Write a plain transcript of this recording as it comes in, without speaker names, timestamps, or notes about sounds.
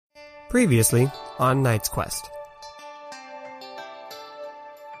Previously on Knight's Quest.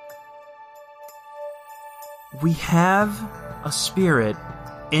 We have a spirit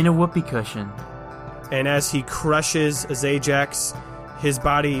in a whoopee cushion. And as he crushes Azajax, his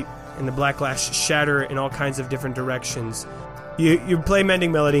body and the Black Lash shatter in all kinds of different directions. You play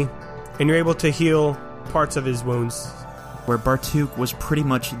Mending Melody, and you're able to heal parts of his wounds. Where Bartuk was pretty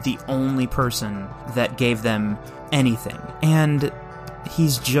much the only person that gave them anything. And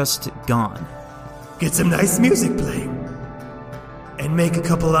he's just gone. Get some nice music playing. And make a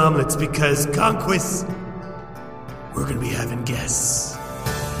couple omelets because Conquest, we're gonna be having guests.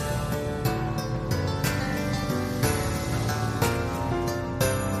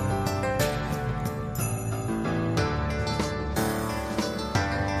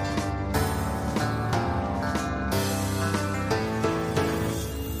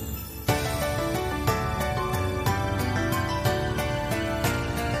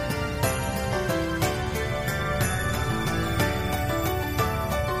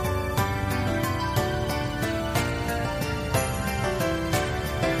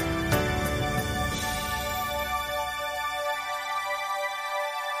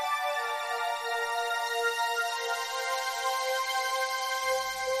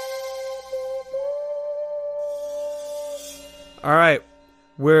 All right,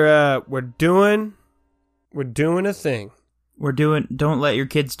 we're doing a thing. Don't let your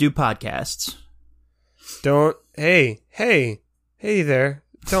kids do podcasts. Hey there,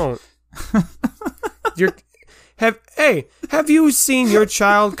 don't. Have you seen your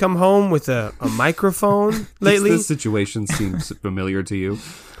child come home with a microphone lately? This situation seems familiar to you.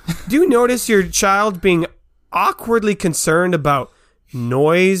 Do you notice your child being awkwardly concerned about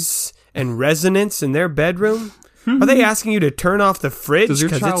noise and resonance in their bedroom? Are they asking you to turn off the fridge Does your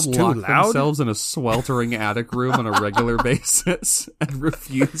because child it's too lock loud? themselves in a sweltering attic room on a regular basis and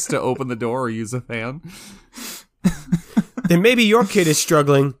refuse to open the door or use a fan? Then maybe your kid is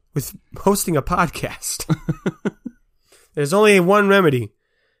struggling with hosting a podcast. There's only one remedy.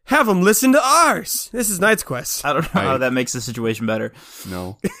 Have them listen to ours. This is Knight's Quest. I don't know how that makes the situation better.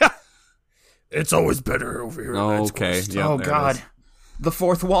 No. It's always better over here. Oh, okay. Yeah, oh, there it God. is. The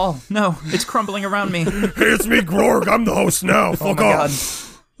fourth wall. No, it's crumbling around me. Hey, it's me, Grorg. I'm the host now. Fuck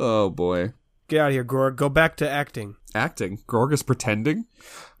off. Oh, boy. Get out of here, Gorg. Go back to acting. Acting? Gorg is pretending?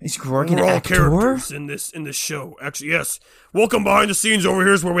 Is Grorg an We're all actor? characters in this show. Actually, yes. Welcome behind the scenes. Over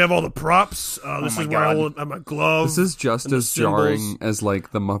here is where we have all the props. This my is where I God. have my gloves. This is just and the as jarring symbols. as,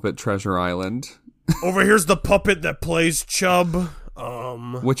 like, the Muppet Treasure Island. Over here's the puppet that plays Chubb.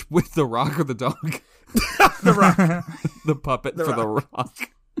 Which, with the rock or the dog? The Rock. The puppet for the rock.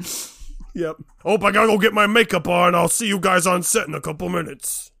 Yep. Oh, I gotta go get my makeup on. I'll see you guys on set in a couple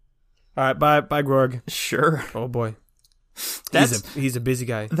minutes. All right, bye, Gorg. Sure. Oh boy, That's, he's a busy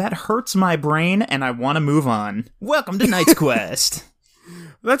guy. that hurts my brain, and I want to move on. Welcome to Knight's Quest.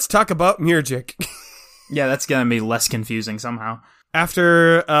 Let's talk about Murgic. Yeah, that's going to be less confusing somehow.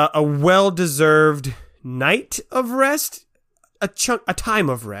 After a well-deserved night of rest, a time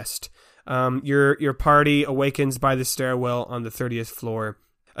of rest, your party awakens by the stairwell on the 30th floor.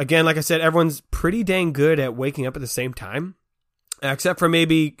 Again, like I said, everyone's pretty dang good at waking up at the same time, except for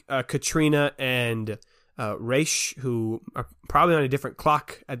maybe Katrina and Raish, who are probably on a different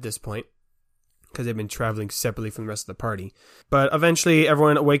clock at this point because they've been traveling separately from the rest of the party. But eventually,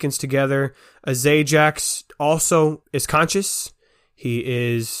 everyone awakens together. Azajax also is conscious. He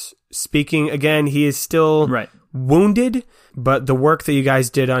is speaking again. He is still wounded, but the work that you guys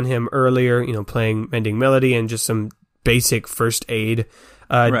did on him earlier, playing Mending Melody and just some basic first aid,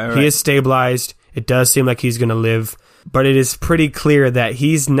 he is stabilized. It does seem like he's going to live, but it is pretty clear that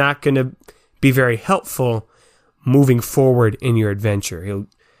he's not going to be very helpful moving forward in your adventure. He'll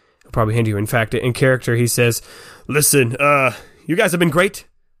probably hinder you. In fact, in character, he says, "Listen, you guys have been great.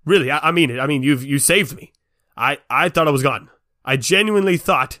 Really, I mean it. I mean, you saved me. I thought I was gone. I genuinely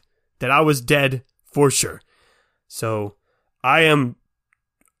thought that I was dead for sure. So I am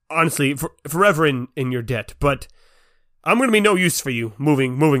honestly forever in your debt, but I'm going to be no use for you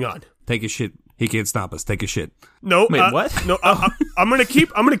moving on." Take a shit. He can't stop us. Take a shit. No. Wait, what? No, I'm going to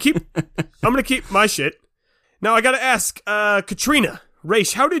keep my shit. Now I got to ask, Katrina,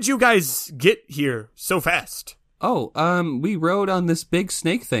 Raish, how did you guys get here so fast? Oh, we rode on this big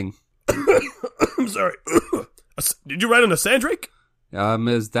snake thing. I'm sorry. Did you ride on a sandrake?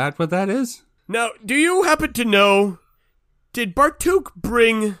 Is that what that is? Now, do you happen to know, did Bartuk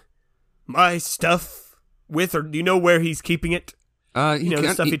bring my stuff with, or do you know where he's keeping it?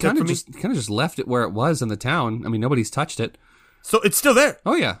 The stuff he took from me? Kind of just left it where it was in the town. I mean, nobody's touched it. So it's still there?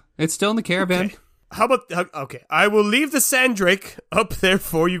 Oh, yeah. It's still in the caravan. Okay. Okay, I will leave the Sandrake up there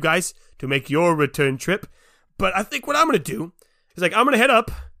for you guys to make your return trip. But I think what I'm going to do is, I'm going to head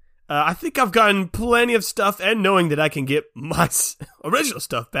up. I think I've gotten plenty of stuff, and knowing that I can get my original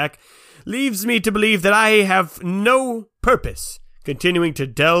stuff back leaves me to believe that I have no purpose continuing to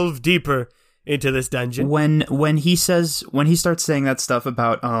delve deeper into this dungeon. When he starts saying that stuff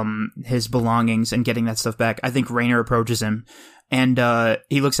about his belongings and getting that stuff back, I think Raynor approaches him, and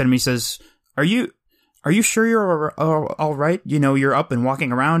he looks at him and he says, Are you sure you're all right? You're up and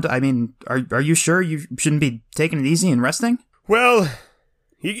walking around. I mean, are you sure you shouldn't be taking it easy and resting? Well,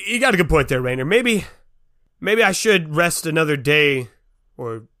 you got a good point there, Raynor. Maybe I should rest another day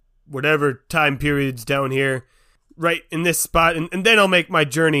or whatever time period's down here right in this spot, and then I'll make my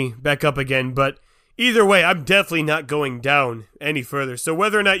journey back up again. But either way, I'm definitely not going down any further. So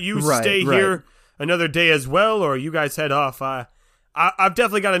whether or not you stay here another day as well, or you guys head off, I've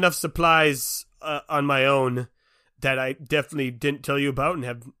definitely got enough supplies on my own that I definitely didn't tell you about and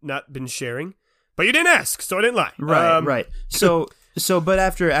have not been sharing. But you didn't ask, so I didn't lie. Right. But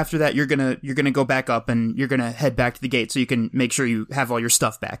after that, you're gonna go back up and you're gonna head back to the gate so you can make sure you have all your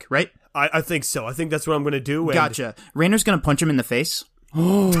stuff back, right? I think so. I think that's what I'm gonna do. And Gotcha. Raynor's gonna punch him in the face.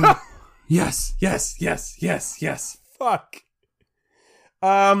 Oh, yes. Fuck.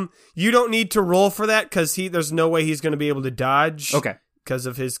 You don't need to roll for that because there's no way he's gonna be able to dodge. Okay. Because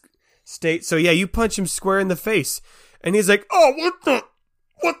of his state. So yeah, you punch him square in the face, and he's like, "Oh,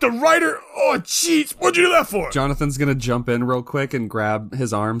 what the writer? Oh, jeez, what'd you do that for?" Jonathan's gonna jump in real quick and grab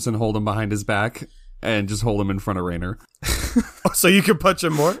his arms and hold him behind his back and just hold him in front of Raynor. So you can punch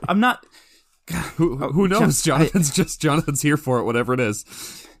him more? I'm not. Who knows? Jonathan's here for it, whatever it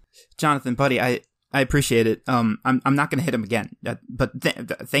is. Jonathan, buddy, I appreciate it. I'm not gonna hit him again. But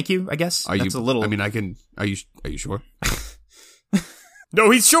thank you. I guess that's a little. I mean, I can. Are you sure? No,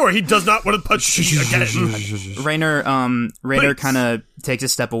 he's sure. He does not want to punch you again. Raynor kind of takes a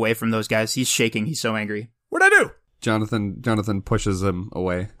step away from those guys. He's shaking. He's so angry. What'd I do? Jonathan pushes him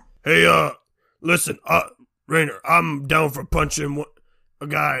away. Hey, listen, Raynor, I'm down for punching a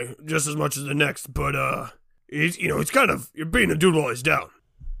guy just as much as the next, but, he's kind of, you're beating a dude while he's down.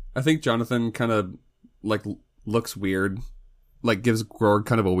 I think Jonathan kind of, looks weird. Gives Grog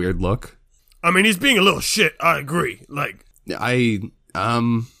kind of a weird look. I mean, he's being a little shit, I agree.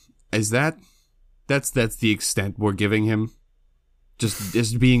 Is that's the extent we're giving him?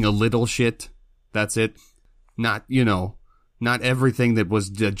 Just being a little shit. That's it. Not everything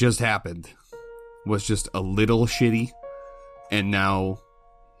that just happened was just a little shitty, and now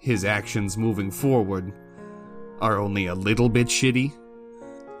his actions moving forward are only a little bit shitty.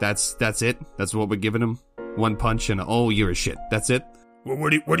 That's it. That's what we're giving him. One punch and you're a shit. That's it. Well,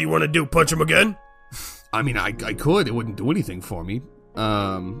 what do you want to do? Punch him again? I mean, I could. It wouldn't do anything for me.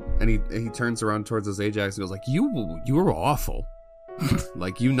 And he turns around towards his Ajax and goes you were awful.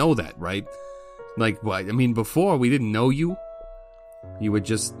 You know that, right? What? I mean, before we didn't know you. You were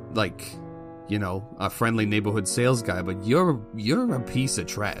just a friendly neighborhood sales guy, but you're a piece of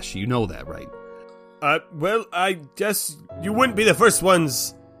trash. You know that, right? Well, I guess you wouldn't be the first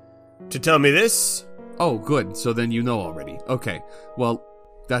ones to tell me this. Oh, good. So then you know already. Okay. Well,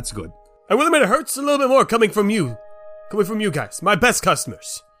 that's good. I will admit it hurts a little bit more coming from you guys, my best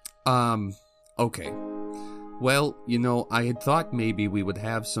customers. Okay. Well, I had thought maybe we would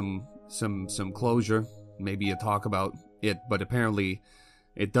have some closure, maybe a talk about it, but apparently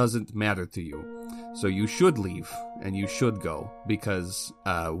it doesn't matter to you. So you should leave, and you should go, because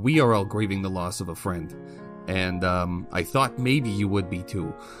we are all grieving the loss of a friend. And I thought maybe you would be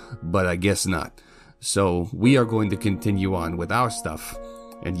too, but I guess not. So we are going to continue on with our stuff,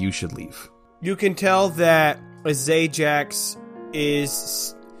 and you should leave. You can tell that Ajax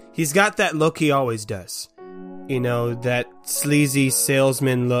he's got that look he always does. That sleazy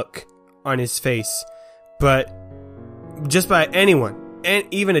salesman look on his face. But just by anyone, and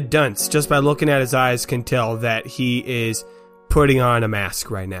even a dunce, just by looking at his eyes, can tell that he is putting on a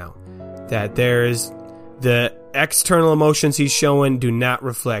mask right now. That there's the external emotions he's showing do not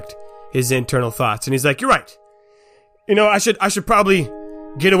reflect his internal thoughts. And he's like, "You're right. I should probably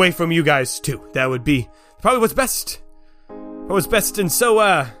get away from you guys too. That would be probably what's best. And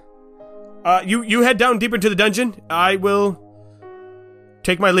so, you head down deeper into the dungeon. I will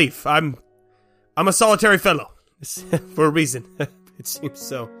take my leave. I'm a solitary fellow for a reason. It seems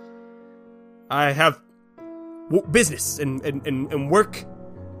so. I have business and work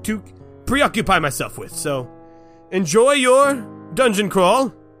to preoccupy myself with. So, enjoy your dungeon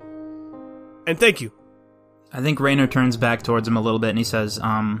crawl, and thank you." I think Raynor turns back towards him a little bit and he says,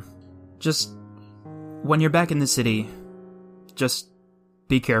 just when you're back in the city, just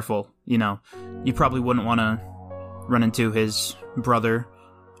be careful. you probably wouldn't want to run into his brother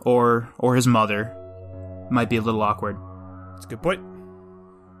or his mother. Might be a little awkward. That's a good point.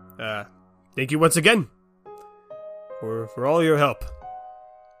 Thank you once again for all your help.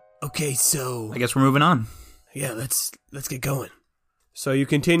 Okay, so I guess we're moving on. yeah, let's get going. So you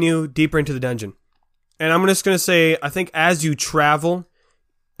continue deeper into the dungeon. And I'm just going to say, I think as you travel,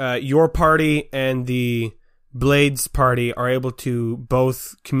 your party and the Blades party are able to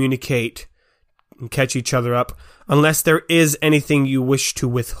both communicate and catch each other up, unless there is anything you wish to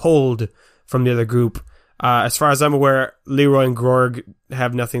withhold from the other group. As far as I'm aware, Leroy and Grorg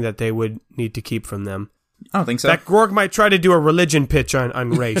have nothing that they would need to keep from them. I don't think so. In fact, Grorg might try to do a religion pitch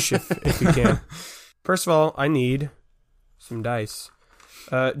on Raish if he can. First of all, I need some dice.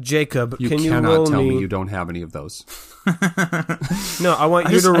 Jacob, You can you cannot roll tell me me? you don't have any of those. No, I want I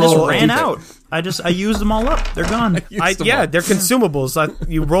you just to ran roll. out. I used them all up. They're gone. Yeah, they're consumables.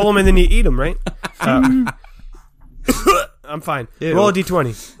 You roll them and then you eat them, right? I'm fine. Ew. Roll a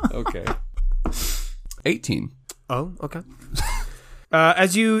d20. Okay. 18. Oh, okay.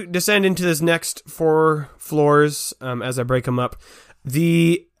 As you descend into this next 4 floors, as I break them up,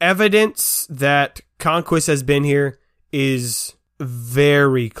 the evidence that Conquest has been here is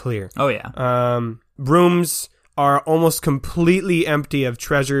very clear. Oh yeah. Rooms are almost completely empty of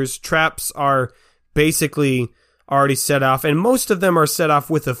treasures. Traps are basically already set off, and most of them are set off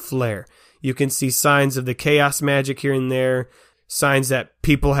with a flare. You can see signs of the chaos magic here and there, signs that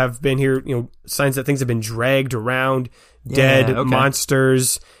people have been here, signs that things have been dragged around, dead okay.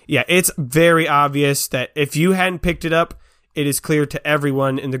 monsters. Yeah, it's very obvious that if you hadn't picked it up, it is clear to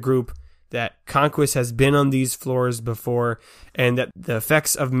everyone in the group that Conquest has been on these floors before, and that the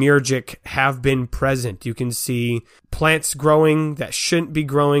effects of Murgic have been present. You can see plants growing that shouldn't be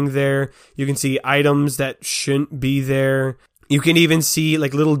growing there. You can see items that shouldn't be there. You can even see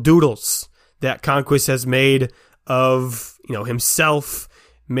like little doodles that Conquest has made of, himself.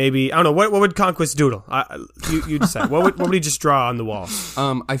 Maybe, I don't know, what would Conquest doodle? You decide. What would he just draw on the wall?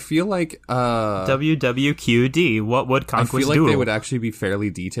 I feel like WWQD. What would I Conquest feel like do? they would actually be fairly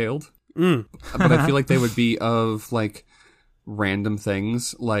detailed. But I feel like they would be of like random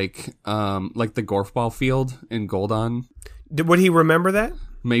things, like the golf ball field in Goldon. Would he remember that?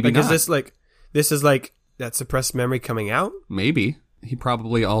 Maybe Is not. this is like that suppressed memory coming out? Maybe. He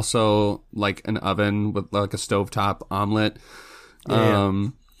probably also like an oven with like a stovetop omelet. Yeah.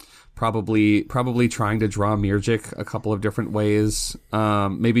 Probably trying to draw Murgic a couple of different ways.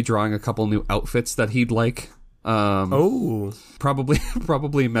 Maybe drawing a couple new outfits that he'd like. Probably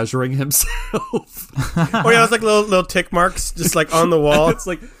measuring himself. Oh yeah, it's like little tick marks just like on the wall. It's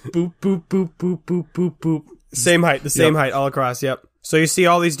like boop boop boop boop boop boop boop. Same height, the same height all across. Yep. So you see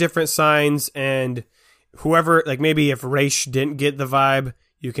all these different signs, and whoever, like maybe if Raish didn't get the vibe,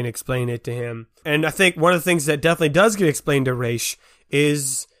 you can explain it to him. And I think one of the things that definitely does get explained to Raish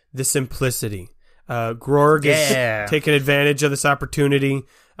is the simplicity. Grorg is taking advantage of this opportunity.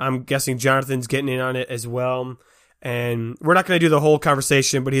 I'm guessing Jonathan's getting in on it as well. And we're not going to do the whole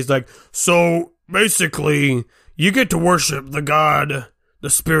conversation, but he's like, So basically, you get to worship the god, the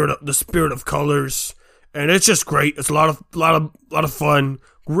spirit of colors, and it's just great. It's a lot of fun.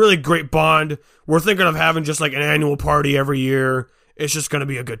 Really great bond. We're thinking of having just like an annual party every year. It's just gonna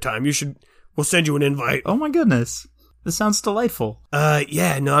be a good time. We'll send you an invite. Oh my goodness. This sounds delightful.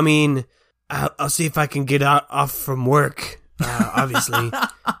 Yeah. No, I mean, I'll see if I can get off from work. Obviously,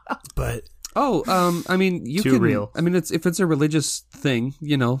 but. I mean, you Too can. real. I mean, if it's a religious thing,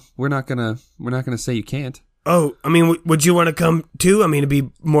 we're not gonna say you can't. Oh, I mean, would you want to come too? I mean, it'd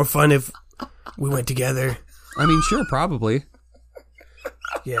be more fun if we went together. I mean, sure, probably.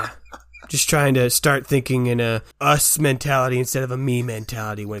 Yeah. Just trying to start thinking in a us mentality instead of a me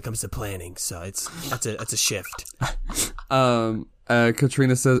mentality when it comes to planning. So that's a shift.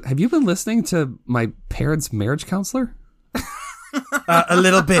 Katrina says, "Have you been listening to my parents' marriage counselor?" A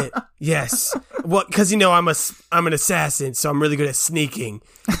little bit, yes. Well, because I'm an assassin, so I'm really good at sneaking,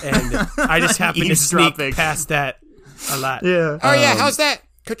 and I just happen to sneak past that a lot. Yeah. Oh yeah, how's that,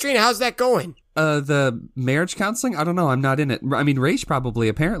 Katrina? How's that going? The marriage counseling? I don't know. I'm not in it. I mean, Raish probably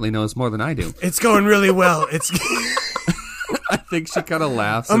apparently knows more than I do. It's going really well. I think she kind of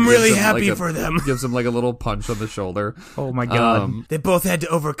laughs. I'm and really gives him, happy like, for them. Gives him like a little punch on the shoulder. Oh my god. They both had to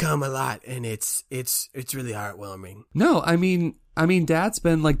overcome a lot, and it's really heartwarming. No, I mean, Dad's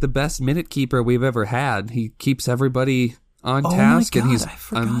been like the best minute keeper we've ever had. He keeps everybody on task, and he's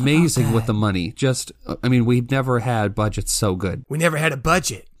amazing with the money. We've never had budgets so good. We never had a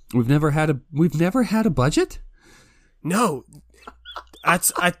budget. We've never had a budget? No.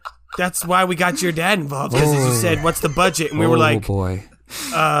 That's why we got your dad involved, because as you said, what's the budget? And we were like, boy.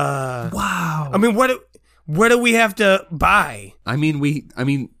 Wow. I mean, what do we have to buy? I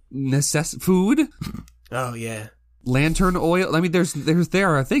mean, food, Oh yeah, lantern oil. I mean, there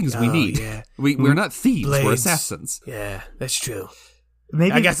are things we need. yeah. We're not thieves. We're Blades. assassins. Yeah, that's true.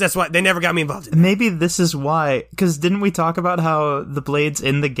 Maybe I guess that's why they never got me involved in that. Maybe this is why, because didn't we talk about how the blades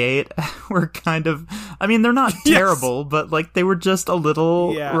in the gate were kind of, I mean, they're not terrible, but like they were just a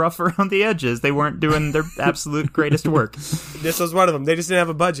little rough around the edges. They weren't doing their absolute greatest work. This was one of them. They just didn't have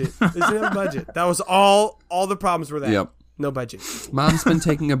a budget. That was all the problems were that. Yep. No budget. Mom's been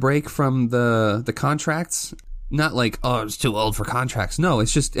taking a break from the contracts. Not like, oh, it's too old for contracts. No,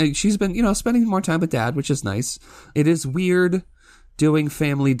 it's just she's been, spending more time with Dad, which is nice. It is weird doing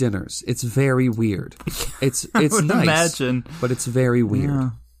family dinners. It's very weird. It's nice, imagine. But it's very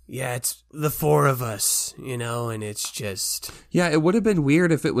weird. Yeah, it's the four of us, and it's just... Yeah, it would have been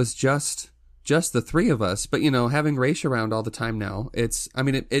weird if it was just the three of us. But, having Raish around all the time now,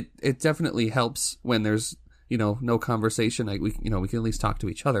 it definitely helps when there's, no conversation. Like we can at least talk to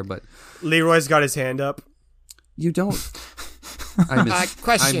each other, but... Leroy's got his hand up. You don't...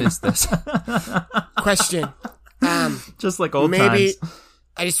 Question. I missed this. Question. Just like old maybe times.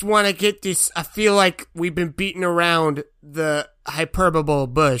 I just want to get this. I feel like we've been beating around the hyperbole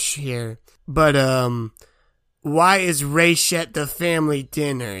bush here, but why is Raish at the family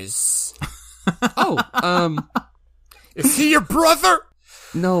dinners? Is he your brother?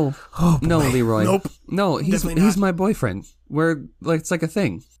 No, no, Leroy. Nope. No, he's my boyfriend. It's like a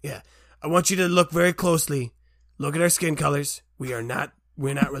thing. Yeah, I want you to look very closely. Look at our skin colors. We're not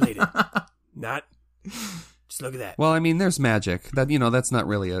related. Just look at that. Well, I mean, there's magic. That's not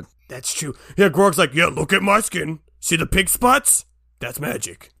really a... That's true. Yeah, Grog's like, yeah, look at my skin. See the pink spots? That's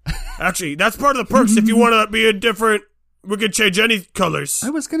magic. Actually, that's part of the perks. If you want to be a different, we can change any colors.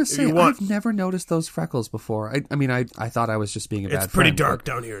 I was going to say, I've never noticed those freckles before. I thought I was just being a bad friend. It's pretty dark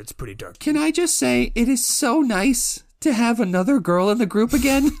down here. It's pretty dark. Can I just say, it is so nice to have another girl in the group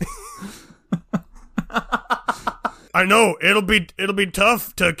again? I know it'll be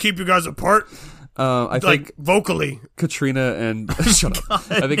tough to keep you guys apart. I think vocally, Katrina and shut up.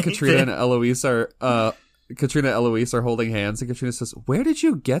 I think Katrina and Eloise are holding hands, and Katrina says, "Where did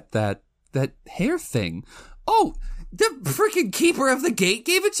you get that hair thing?" "Oh, the freaking keeper of the gate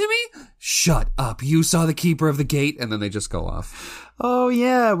gave it to me." "Shut up! You saw the keeper of the gate," and then they just go off. Oh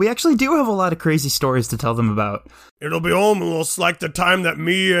yeah, we actually do have a lot of crazy stories to tell them about. It'll be almost like the time that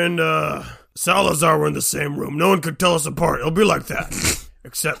me and Salazar were in the same room. No one could tell us apart. It'll be like that,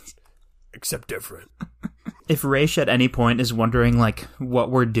 except different. If Raish at any point is wondering like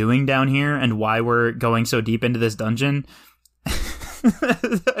what we're doing down here and why we're going so deep into this dungeon,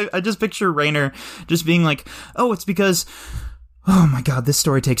 I just picture Raynor just being like, "Oh, it's because, oh my god, this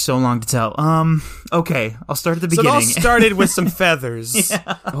story takes so long to tell. Okay, I'll start at the beginning." So it all started with some feathers.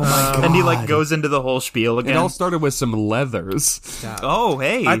 Yeah. Oh my god! And he like goes into the whole spiel again. It all started with some leathers. Oh,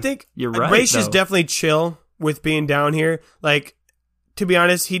 hey, I think you're right. Raish is definitely chill with being down here. Like, to be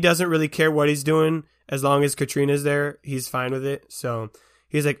honest, he doesn't really care what he's doing as long as Katrina's there. He's fine with it. So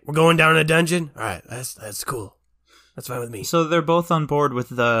he's like, "We're going down a dungeon. All right, that's cool. That's fine with me." So they're both on board with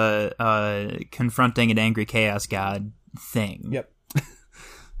the confronting an angry chaos god thing. Yep.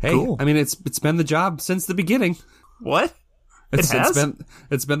 Hey, cool. I mean, it's been the job since the beginning. What? It's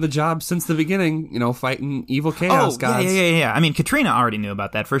been the job since the beginning. Fighting evil chaos gods. Yeah. I mean, Katrina already knew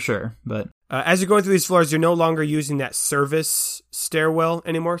about that for sure, but. As you're going through these floors, you're no longer using that service stairwell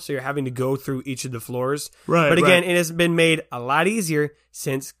anymore, so you're having to go through each of the floors. Right. But again, it has been made a lot easier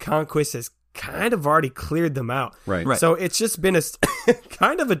since Conquest has kind of already cleared them out. Right. So it's just been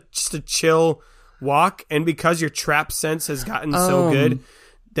kind of just a chill walk, and because your trap sense has gotten so good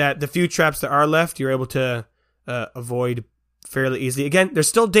that the few traps that are left, you're able to avoid fairly easily. Again, there's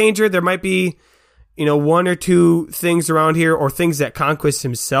still danger. There might be, one or two things around here, or things that Conquest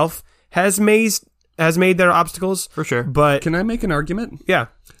himself has made that are obstacles. For sure. But can I make an argument? Yeah.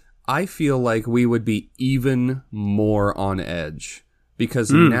 I feel like we would be even more on edge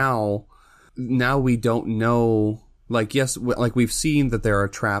because now we don't know. Like, yes, like we've seen that there are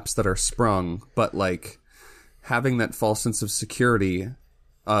traps that are sprung, but like having that false sense of security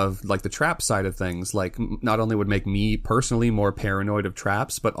of like the trap side of things, like not only would make me personally more paranoid of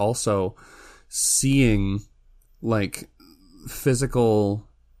traps, but also seeing like physical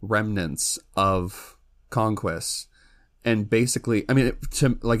remnants of Conquest. And basically, I mean,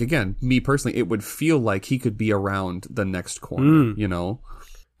 again, me personally, it would feel like he could be around the next corner,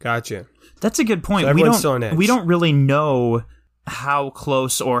 Gotcha. That's a good point. So we don't really know how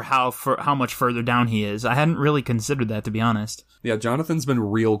close or how much further down he is. I hadn't really considered that, to be honest. Yeah, Jonathan's been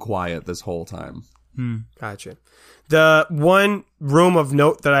real quiet this whole time. Gotcha. The one room of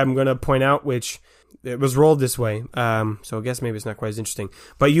note that I'm going to point out, which it was rolled this way, so I guess maybe it's not quite as interesting,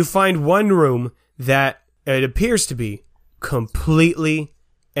 but you find one room that it appears to be completely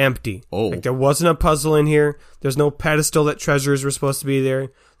empty. Oh. Like there wasn't a puzzle in here. There's no pedestal that treasures were supposed to be there.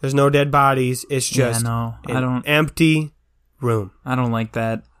 There's no dead bodies. It's just an empty room. I don't like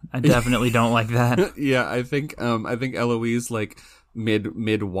that. I definitely don't like that. Yeah, I think Eloise like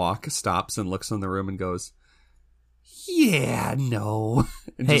mid walk stops and looks in the room and goes, "Yeah, no."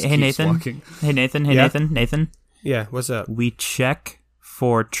 And just Hey keeps Nathan. walking. Hey Nathan. Yeah? Nathan. Yeah, what's up? We check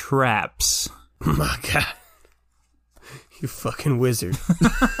for traps. Oh my god. You fucking wizard.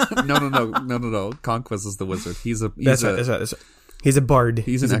 No. Conquest is the wizard. He's That's right. He's a bard.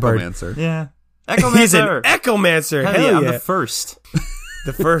 He's an bard. echomancer. Yeah. He's an Echomancer. echomancer. Hell Hell yeah, I'm yeah. the first.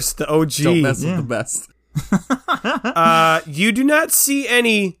 The first, the OG. Don't mess Yeah. with the best. You do not see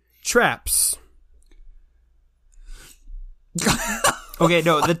any traps. Okay,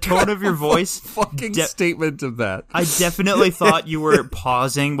 no, the tone of your voice. Fucking statement of that. I definitely thought you were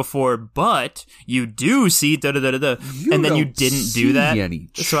pausing before, but you do see da-da-da-da-da, and then you don't didn't do that. see any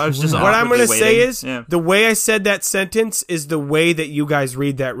So I was just What I'm going to say is, yeah. the way I said that sentence is the way that you guys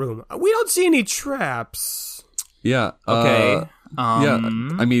read that room. We don't see any traps. Yeah. Okay. Yeah.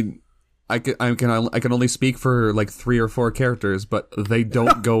 I mean, I can only speak for like 3 or 4 characters, but they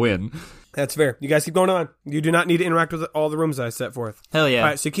don't go in. That's fair. You guys keep going on. You do not need to interact with all the rooms I set forth. Hell yeah. All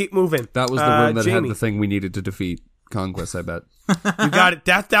right, so keep moving. That was the room that had Jamie, the thing we needed to defeat. Conquest, I bet. You got it.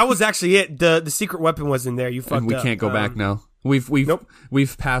 That was actually it. The secret weapon was in there. You fucked up. And we can't go back now.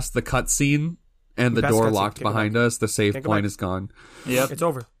 We've passed the cutscene and the passed door the cutscene. locked Can't go behind us. The save Can't go point back. is gone. Yep. It's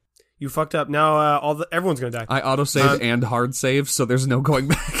over. You fucked up. Now everyone's gonna die. I autosaved and hard saved, so there's no going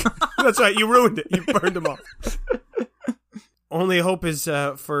back. That's right. You ruined it. You burned them off. Only hope is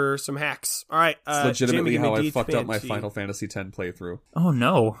for some hacks. All right. It's legitimately Jamie, give me how I D20. fucked up my Final Fantasy X playthrough Oh,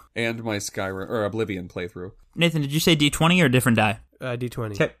 no. and my Skyrim or Oblivion playthrough. Nathan, did you say D20 or different die?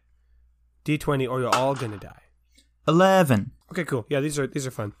 D20. Okay. D20, or you're all gonna die. 11. Okay, cool. Yeah, these are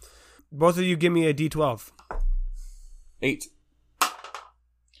fun. Both of you give me a D12. 8.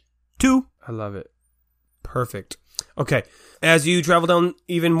 2. I love it. Perfect. Okay. As you travel down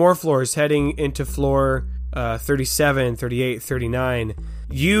even more floors, heading into floor 37, 38, 39,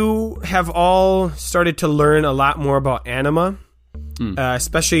 you have all started to learn a lot more about anima.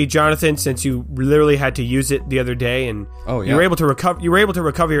 Especially Jonathan, since you literally had to use it the other day, and Oh, yeah. you were able to recover. You were able to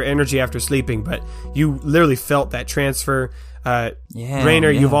recover your energy after sleeping, but you literally felt that transfer. Yeah, Rainer,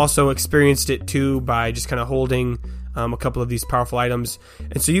 yeah. you've also experienced it too by just kind of holding a couple of these powerful items,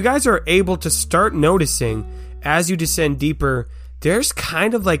 and so you guys are able to start noticing as you descend deeper. There's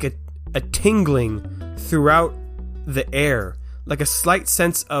kind of like a tingling throughout the air, like a slight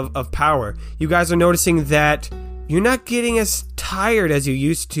sense of power. You guys are noticing that you're not getting as tired as you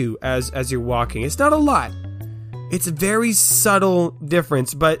used to as you're walking. It's not a lot. It's a very subtle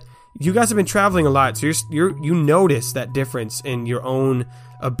difference, but you guys have been traveling a lot, so you notice that difference in your own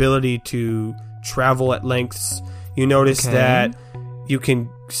ability to travel at lengths. You notice that you can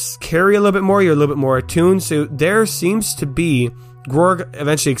carry a little bit more. You're a little bit more attuned. So there seems to be, Gorg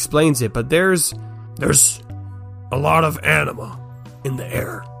eventually explains it, but there's a lot of anima in the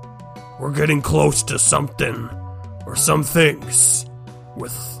air. We're getting close to something or some things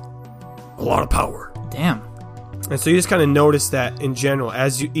with a lot of power. Damn. And so you just kind of notice that in general,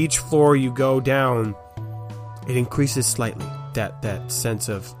 as each floor you go down, it increases slightly that sense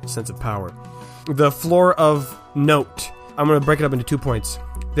of power. The floor of note, I'm going to break it up into 2 points.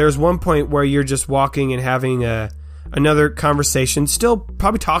 There's one point where you're just walking and having another conversation, still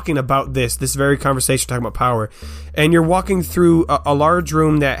probably talking about this very conversation, talking about power, and you're walking through a large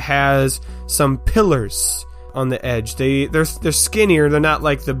room that has some pillars on the edge. They're skinnier. They're not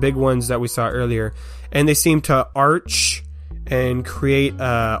like the big ones that we saw earlier, and they seem to arch and create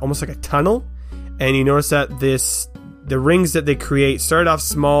almost like a tunnel. And you notice that the rings that they create started off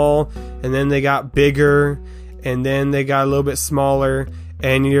small, and then they got bigger, and then they got a little bit smaller,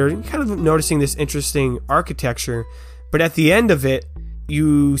 and you're kind of noticing this interesting architecture. But at the end of it,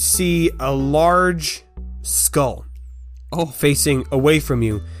 you see a large skull facing away from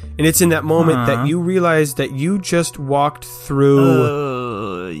you. And it's in that moment that you realize that you just walked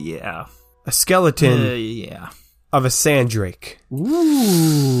through Yeah. a skeleton Yeah. of a sandrake.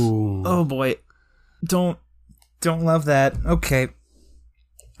 Ooh. Oh boy. Don't love that. Okay.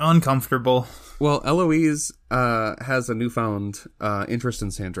 Uncomfortable. Well, Eloise has a newfound interest in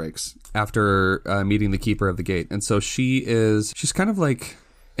sandrakes after meeting the keeper of the gate, and so she's kind of like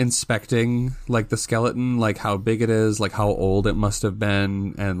inspecting like the skeleton, like how big it is, like how old it must have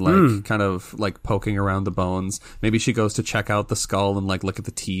been, and like kind of like poking around the bones. Maybe she goes to check out the skull and like look at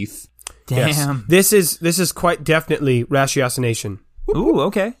the teeth. Damn. Yes. This is quite definitely ratiocination Ooh,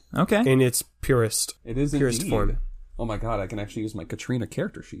 okay. Okay. in its purest. It is Purest indeed. form. Oh my god, I can actually use my Katrina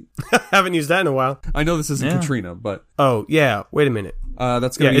character sheet. Haven't used that in a while. I know this isn't Yeah. Katrina, but Oh, yeah. Wait a minute.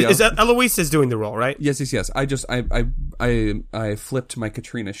 that's Yeah, gonna be. is that Eloise is doing the role, right? Yes. I flipped my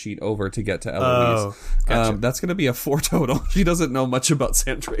Katrina sheet over to get to Eloise. Oh, gotcha. That's gonna be a 4 total. She doesn't know much about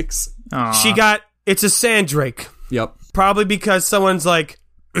Sandrakes. Aw. It's a Sandrake. Yep. Probably because someone's like,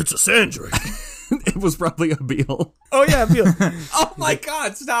 It's a Sandrake. It was probably a Beal. oh yeah, Beal. Oh my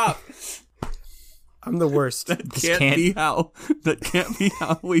god, stop. I'm the worst. That can't be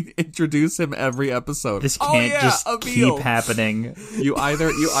how we introduce him every episode. This Oh, can't yeah, just a Beal. keep happening. You either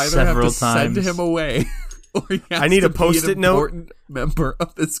have Several to send times. him away, or he has I need to a be Post-it an note. important member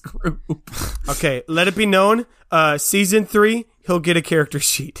of this group. Okay, let it be known. Season 3, he'll get a character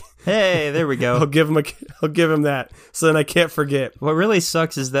sheet. Hey, there we I'll go. give him that, so then I can't forget. What really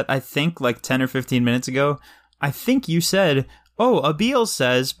sucks is that I think like 10 or 15 minutes ago, I think you said, "Oh, Abiel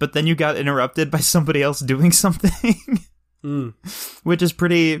says," but then you got interrupted by somebody else doing something, which is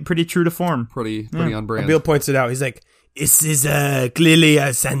pretty true to form. Pretty on brand. Bill points it out. He's like, This is clearly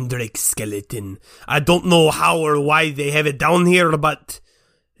a Sandrake skeleton. I don't know how or why they have it down here, but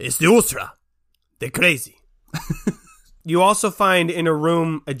it's the Usra. They're crazy. you also find in a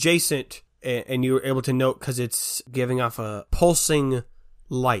room adjacent, and you were able to note because it's giving off a pulsing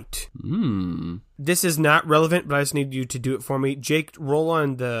light. This is not relevant, but I just need you to do it for me. Jake, roll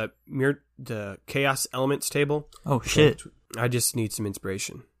on the chaos elements table. Oh shit. I just need some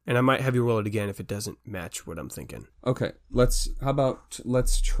inspiration. And I might have you roll it again if it doesn't match what I'm thinking. Okay, let's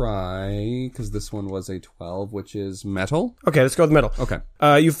try, because this one was a 12, which is metal. Okay, let's go with metal. Okay.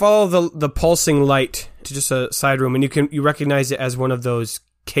 You follow the pulsing light to just a side room, and you recognize it as one of those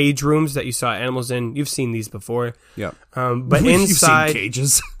cage rooms that you saw animals in. You've seen these before. Yeah. But You've inside... seen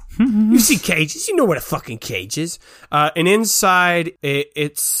cages. You see cages. You know what a fucking cage is. And inside,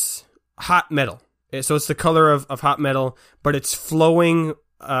 it's hot metal. So it's the color of hot metal, but it's flowing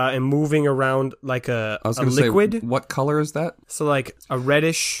and moving around like a I was going to liquid. say, what color is that? So like a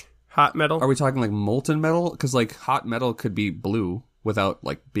reddish hot metal. Are we talking like molten metal? Because like hot metal could be blue without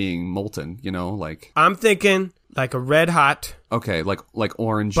like being molten, you know, like I'm thinking like a red hot, okay, like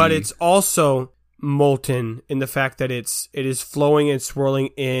orangey. but it's also molten in the fact that it is flowing and swirling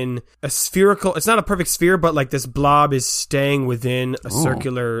in a spherical. It's not a perfect sphere, but like this blob is staying within a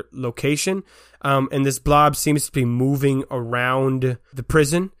circular location. And this blob seems to be moving around the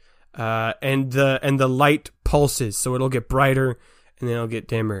prison, and the light pulses, so it'll get brighter and then it'll get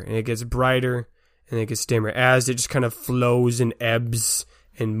dimmer, and it gets brighter and it gets dimmer as it just kind of flows and ebbs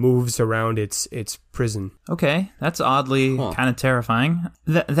and moves around its prison. Okay, that's oddly kind of terrifying.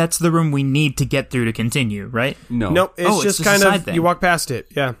 That's the room we need to get through to continue, right? no. Nope, it's just a kind side of thing. you walk past it.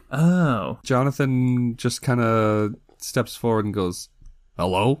 Yeah. Oh. Jonathan just kind of steps forward and goes,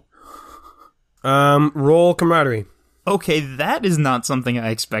 "Hello." Roll camaraderie. Okay, that is not something I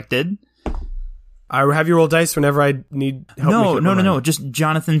expected. I have you roll dice whenever I need help. No. Just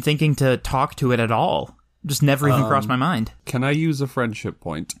Jonathan thinking to talk to it at all. Just never even crossed my mind. Can I use a friendship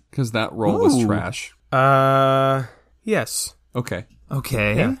point? Because that roll was Ooh. trash. Yes. Okay.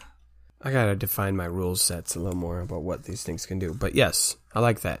 Okay. Yeah. I gotta define my rule sets a little more about what these things can do. But yes, I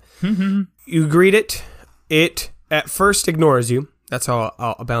like that. You greet it. It at first ignores you. That's how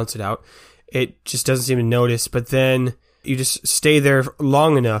I'll bounce it out. It just doesn't seem to notice. But then you just stay there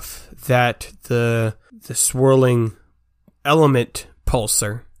long enough that the swirling element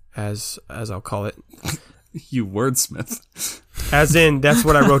pulsar, as I'll call it, You wordsmith. as in that's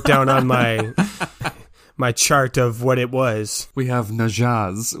what I wrote down on my chart of what it was. We have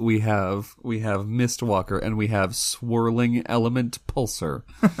Najaz, we have Mistwalker, and we have Swirling Element Pulsar.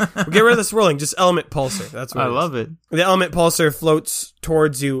 Get rid of the swirling, just element pulsar. That's what I it is. love it. The element pulsar floats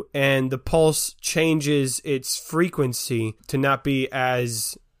towards you, and the pulse changes its frequency to not be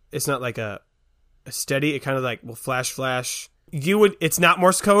as... It's not like a steady. It kind of like will flash. It's not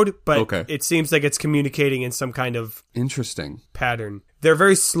Morse code, but Okay. it seems like it's communicating in some kind of Interesting. pattern. They're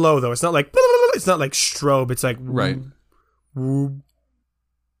very slow, though. It's not like strobe. It's like... Right. Whoop,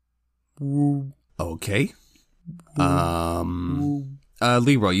 whoop. Okay.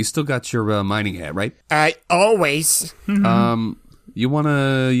 Leroy, you still got your mining hat, right? Always. You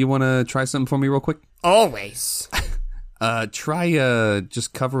wanna try something for me real quick? Always. Try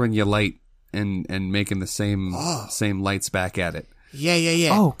just covering your light and making the same lights back at it. Yeah.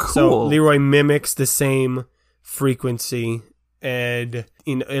 Oh, cool. So Leroy mimics the same frequency and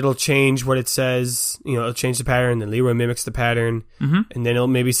it'll change what it says. It'll change the pattern, then Leroy mimics the pattern, and then it'll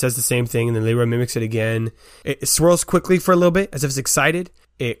maybe says the same thing, and then Leroy mimics it again. It swirls quickly for a little bit, as if it's excited.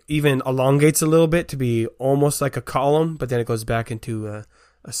 It even elongates a little bit to be almost like a column, but then it goes back into a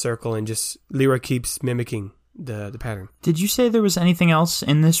circle, and just Leroy keeps mimicking the pattern. Did you say there was anything else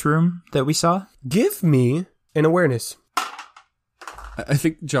in this room that we saw? Give me an awareness. I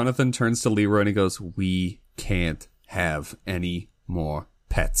think Jonathan turns to Leroy and he goes, "We can't have any more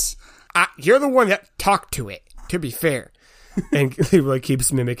pets." You're the one that talked to it, to be fair. And Leroy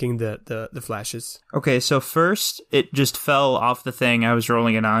keeps mimicking the flashes. Okay, so first it just fell off the thing I was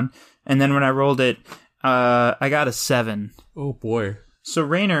rolling it on, and then when I rolled it, I got a 7. Oh boy. So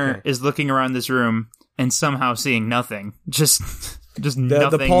Raynor is looking around this room and somehow seeing nothing. Just nothing.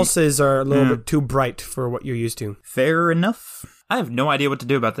 The pulses are a little bit too bright for what you're used to. Fair enough. I have no idea what to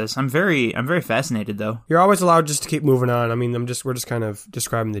do about this. I'm very fascinated though. You're always allowed just to keep moving on. I mean, we're just kind of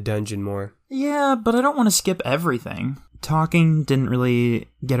describing the dungeon more. Yeah, but I don't want to skip everything. Talking didn't really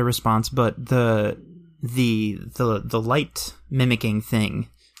get a response, but the light mimicking thing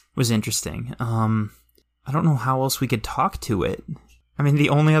was interesting. I don't know how else we could talk to it. I mean, the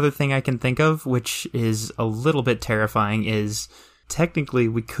only other thing I can think of, which is a little bit terrifying, is technically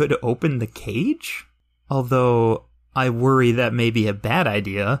we could open the cage, although I worry that may be a bad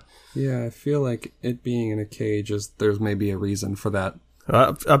idea. Yeah, I feel like it being in a cage there's maybe a reason for that.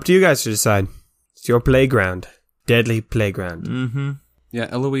 Up to you guys to decide. It's your playground. Deadly playground. Mm-hmm. Yeah,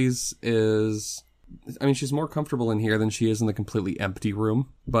 Eloise is... I mean, she's more comfortable in here than she is in the completely empty room.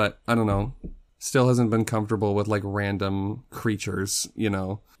 But, I don't know. Still hasn't been comfortable with, like, random creatures,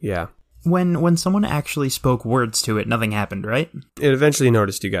 Yeah. When someone actually spoke words to it, nothing happened, right? It eventually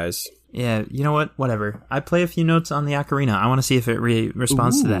noticed you guys. Yeah, you know what? Whatever. I play a few notes on the ocarina. I want to see if it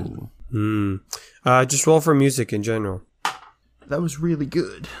responds to that. Just roll for music in general. That was really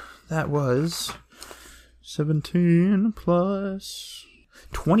good. That was 17 plus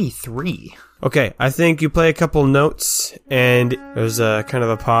 23. Okay, I think you play a couple notes, and there's a kind of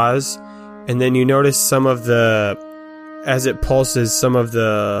a pause, and then you notice as it pulses, some of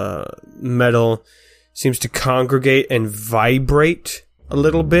the metal seems to congregate and vibrate a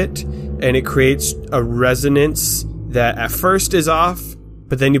little bit, and it creates a resonance that at first is off,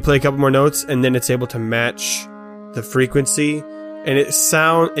 but then you play a couple more notes, and then it's able to match the frequency, and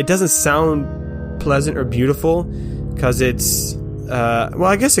it doesn't sound pleasant or beautiful, because it's, well,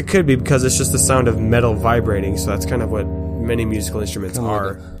 I guess it could be because it's just the sound of metal vibrating, so that's kind of what many musical instruments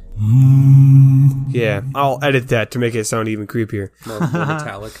are. Yeah, I'll edit that to make it sound even creepier. More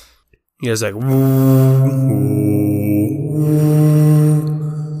metallic. Yeah, it's like,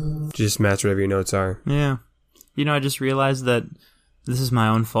 just match whatever your notes are. Yeah. I just realized that this is my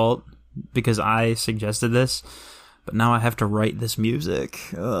own fault because I suggested this, but now I have to write this music.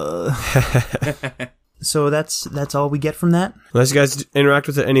 So that's all we get from that? Unless you guys interact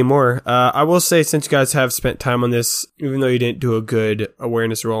with it anymore. I will say, since you guys have spent time on this, even though you didn't do a good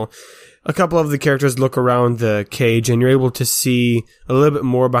awareness roll, a couple of the characters look around the cage, and you're able to see a little bit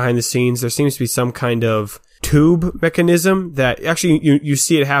more behind the scenes. There seems to be some kind of tube mechanism that actually you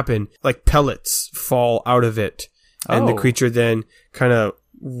see it happen. Like pellets fall out of it, and the creature then kind of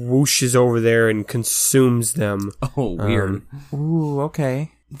whooshes over there and consumes them. Oh, weird. Ooh,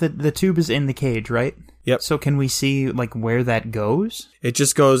 okay. The tube is in the cage, right? Yep. So can we see, like, where that goes? It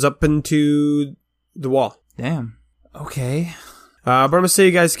just goes up into the wall. Damn. Okay. But I'm gonna say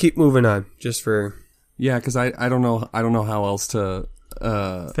you guys keep moving on, just for... Yeah, because I don't know how else to...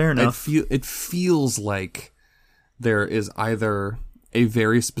 Fair enough. It feels like there is either a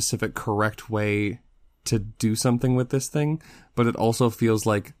very specific correct way to do something with this thing, but it also feels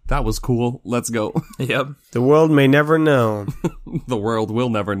like, that was cool, let's go. Yep. The world may never know. The world will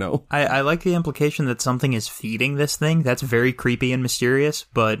never know. I like the implication that something is feeding this thing. That's very creepy and mysterious,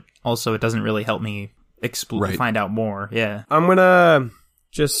 but also it doesn't really help me find out more. Yeah. I'm gonna,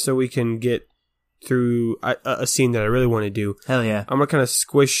 just so we can get through a scene that I really want to do, Hell yeah. I'm gonna kind of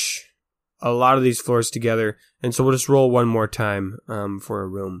squish a lot of these floors together, and so we'll just roll one more time for a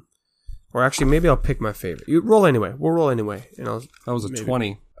room. Or actually, maybe I'll pick my favorite. You roll anyway. We'll roll anyway. And That was a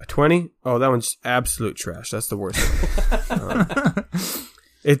 20. A 20? Oh, that one's absolute trash. That's the worst one.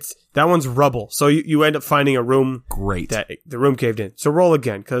 That one's rubble. So you end up finding a room. Great. That the room caved in. So roll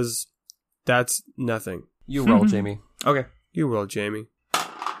again, because that's nothing. You roll, Jamie. Okay. You roll, Jamie. I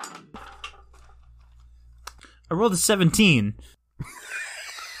rolled a 17.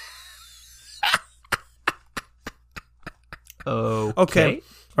 Okay.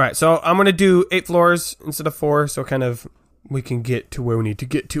 All right, so I'm going to do 8 floors instead of 4, so kind of we can get to where we need to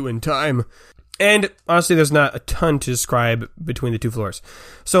get to in time. And honestly, there's not a ton to describe between the two floors.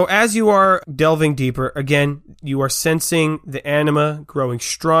 So as you are delving deeper, again, you are sensing the anima growing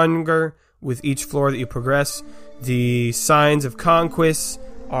stronger with each floor that you progress. The signs of conquest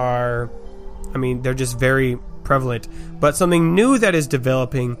are, they're just very prevalent. But something new that is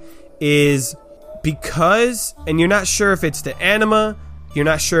developing is because, and you're not sure if it's the anima, you're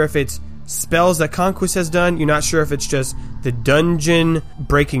not sure if it's spells that Conquest has done, you're not sure if it's just the dungeon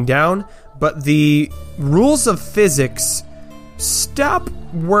breaking down, but the rules of physics stop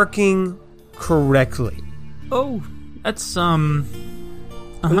working correctly. Oh, that's,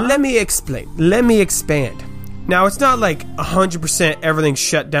 Let me explain. Let me expand. Now, it's not like 100% everything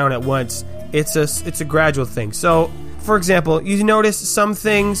shut down at once. It's a gradual thing. So, for example, you notice some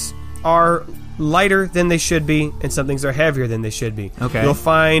things are lighter than they should be, and some things are heavier than they should be. Okay. You'll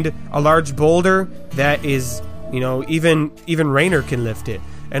find a large boulder that is, even Rainer can lift it.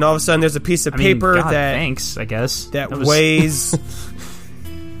 And all of a sudden, there's a piece of paper thanks, I guess. that weighs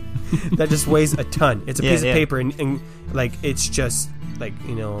that just weighs a ton. It's a piece of paper, and like it's just like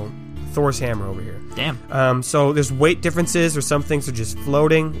Thor's hammer over here. Damn. So there's weight differences, or some things are just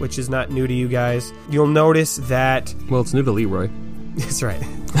floating, which is not new to you guys. You'll notice that. Well, it's new to Leroy. That's right.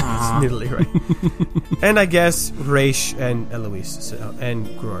 It's new to Leroy. And I guess Raish and Eloise and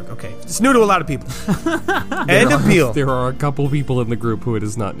Grorg. Okay, it's new to a lot of people. And Appeal. There are a couple people in the group who it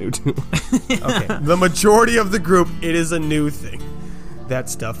is not new to. Okay, the majority of the group, it is a new thing. That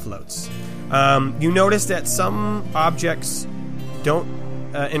stuff floats. You notice that some objects don't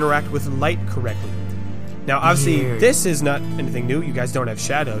interact with light correctly. Now, obviously, this is not anything new. You guys don't have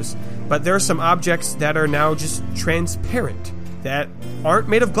shadows. But there are some objects that are now just transparent, that aren't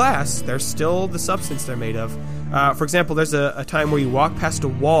made of glass. They're still the substance they're made of. For example, there's a time where you walk past a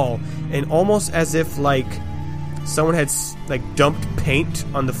wall, and almost as if, like, someone had, dumped paint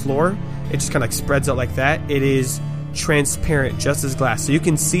on the floor, it just kind of, spreads out like that. It is transparent, just as glass. So you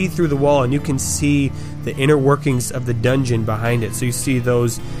can see through the wall, and you can see the inner workings of the dungeon behind it. So you see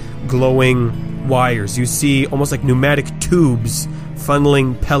those glowing wires. You see almost like pneumatic tubes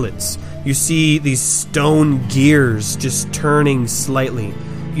funneling pellets. You see these stone gears just turning slightly.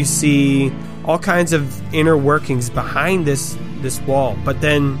 You see all kinds of inner workings behind this wall, but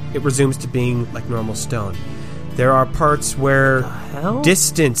then it resumes to being like normal stone. There are parts where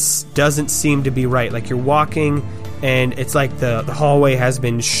distance doesn't seem to be right. Like you're walking, and it's like the hallway has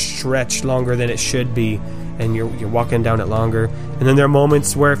been stretched longer than it should be, and you're walking down it longer. And then there are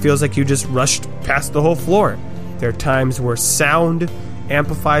moments where it feels like you just rushed past the whole floor. There are times where sound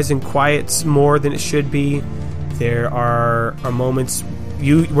amplifies and quiets more than it should be. There are moments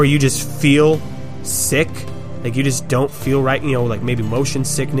where you just feel sick, like you just don't feel right, like maybe motion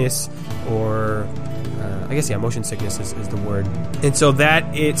sickness, or I guess motion sickness is the word. And so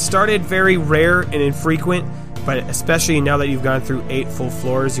that it started very rare and infrequent, but especially now that you've gone through 8 full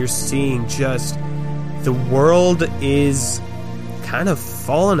floors, you're seeing just the world is kind of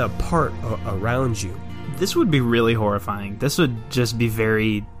falling apart around you. This would be really horrifying. This would just be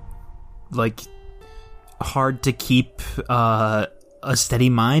very, hard to keep a steady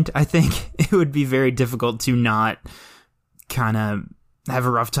mind, I think. It would be very difficult to not kind of have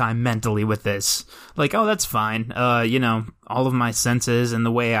a rough time mentally with this. That's fine. All of my senses and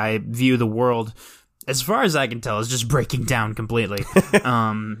the way I view the world, as far as I can tell, is just breaking down completely.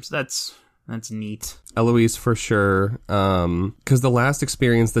 So that's neat. Eloise, for sure, because the last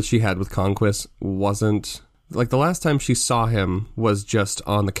experience that she had with Conquest wasn't... the last time she saw him was just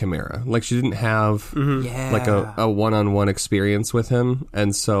on the Chimera. She didn't have, a one-on-one experience with him,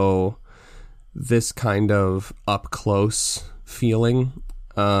 and so this kind of up-close feeling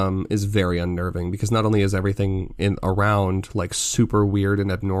is very unnerving, because not only is everything around, super weird and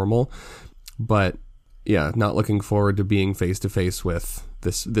abnormal, but, not looking forward to being face-to-face with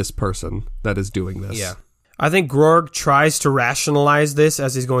this person that is doing this. Yeah. I think Grorg tries to rationalize this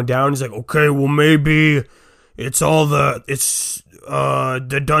as he's going down. He's like, okay, well, maybe it's the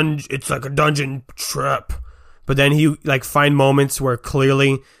dungeon. It's like a dungeon trap. But then he find moments where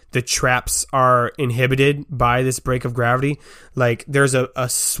clearly the traps are inhibited by this break of gravity. There's a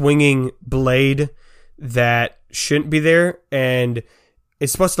swinging blade that shouldn't be there, and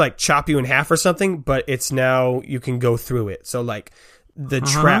it's supposed to chop you in half or something, but it's now you can go through it. So the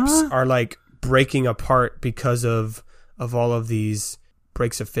traps are breaking apart because of all of these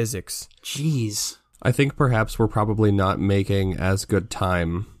breaks of physics. Jeez. I think perhaps we're probably not making as good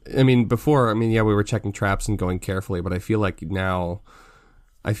time. Before, we were checking traps and going carefully, but I feel like now,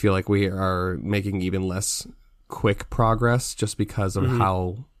 we are making even less quick progress just because of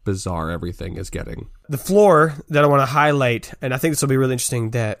how bizarre everything is getting. The floor that I want to highlight, and I think this will be really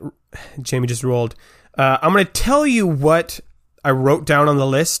interesting that Jamie just rolled. I'm going to tell you what I wrote down on the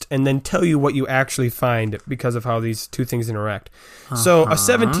list and then tell you what you actually find because of how these two things interact. So a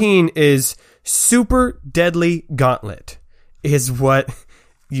 17 is super deadly gauntlet is what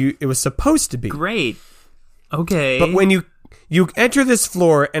it was supposed to be. Great. Okay. But when you enter this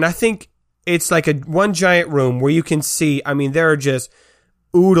floor, and I think it's like one giant room where you can see, I mean, there are just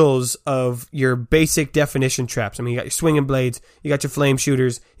oodles of your basic definition traps. I mean, you got your swinging blades, you got your flame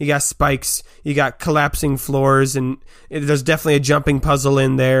shooters, you got spikes, you got collapsing floors, and there's definitely a jumping puzzle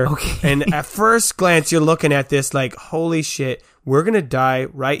in there. Okay. And at first glance, you're looking at this like, holy shit, we're going to die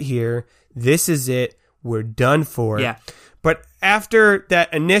right here. This is it. We're done for. Yeah. But after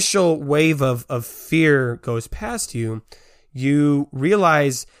that initial wave of fear goes past you, you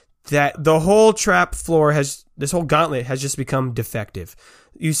realize that the whole trap floor this whole gauntlet has just become defective.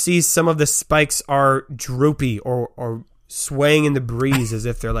 You see some of the spikes are droopy or swaying in the breeze as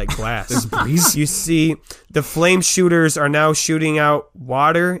if they're like glass. Breeze? You see the flame shooters are now shooting out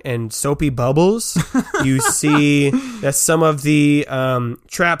water and soapy bubbles. You see that some of the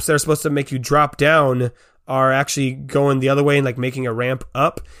traps that are supposed to make you drop down are actually going the other way and like making a ramp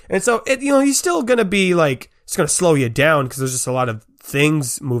up. And so you're still going to be like, it's going to slow you down because there's just a lot of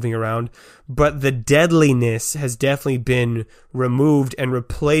things moving around, but the deadliness has definitely been removed and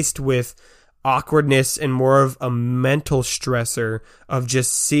replaced with awkwardness and more of a mental stressor of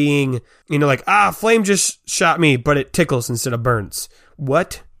just seeing, like, flame just shot me, but it tickles instead of burns.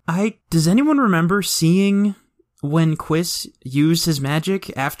 What? Does anyone remember seeing when Quiz used his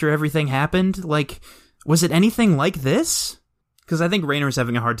magic after everything happened? Like, was it anything like this? Because I think Raynor's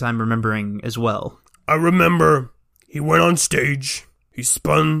having a hard time remembering as well. I remember he went on stage. He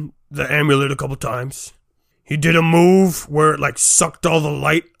spun the amulet a couple times. He did a move where it like sucked all the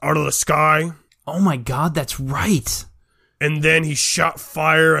light out of the sky. Oh my god, that's right. And then he shot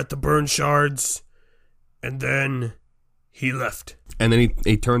fire at the burn shards. And then he left. And then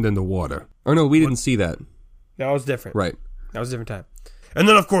he turned into water. Or no, we didn't see that. That was different. Right. That was a different time. And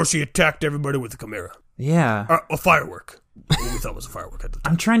then, of course, he attacked everybody with a chimera. Yeah. A firework. We thought it was a firework at the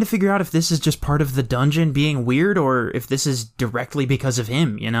time. I'm trying to figure out if this is just part of the dungeon being weird or if this is directly because of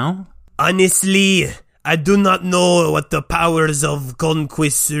him, Honestly, I do not know what the powers of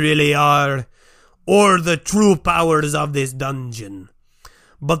Conquest really are, or the true powers of this dungeon.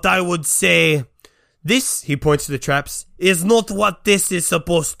 But I would say, this, he points to the traps, is not what this is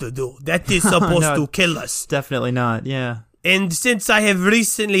supposed to do. That is supposed to kill us. Definitely not, yeah. And since I have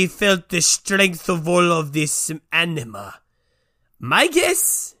recently felt the strength of all of this anima, my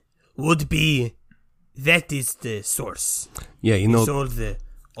guess would be that is the source. Yeah, It's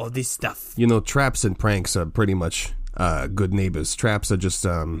all this stuff. Traps and pranks are pretty much good neighbors. Traps are just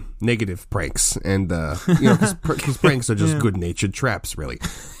negative pranks, and because pranks are just good-natured traps, really.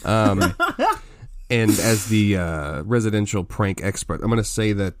 And as the residential prank expert, I'm going to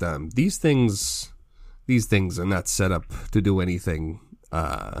say that these things are not set up to do anything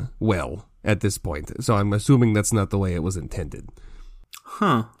well at this point. So I'm assuming that's not the way it was intended.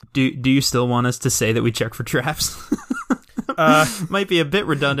 Huh. Do you still want us to say that we check for traps? Might be a bit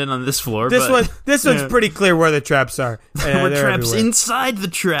redundant on this floor. This one's pretty clear where the traps are. There were They're traps everywhere. inside the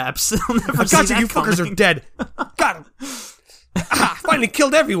traps. I'll never I got see you. You that fuckers coming. are dead. Got him. Finally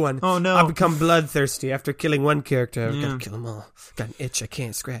killed everyone. Oh, no. I've become bloodthirsty after killing one character. I've got to kill them all. Got an itch I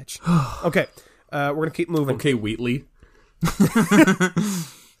can't scratch. Okay, we're gonna keep moving. Okay, Wheatley.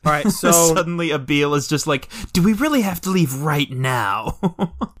 All right, so Suddenly Abiel is just like, do we really have to leave right now?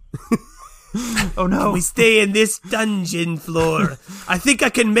 Oh no. We stay in this dungeon floor. I think I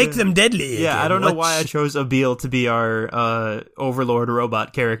can make them deadly. Yeah, again. I don't know Watch. why I chose Abiel to be our overlord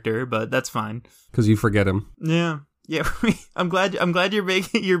robot character, but that's fine. Because you forget him. Yeah. Yeah, I'm glad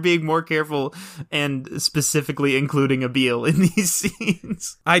you're being more careful and specifically including Abiel in these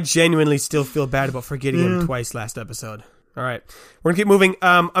scenes. I genuinely still feel bad about forgetting him twice last episode. All right, we're gonna keep moving.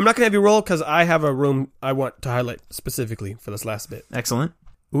 I'm not gonna have you roll because I have a room I want to highlight specifically for this last bit. Excellent.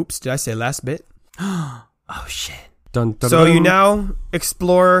 Oops, did I say last bit? Oh shit. Dun, dun, So dun. you now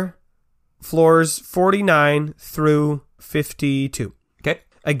explore floors 49 through 52. Okay.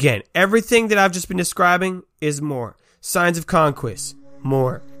 Again, everything that I've just been describing is more. Signs of conquest,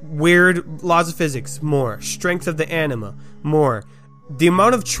 more. Weird laws of physics, more. Strength of the anima, more. The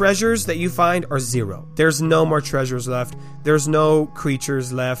amount of treasures that you find are 0. There's no more treasures left. There's no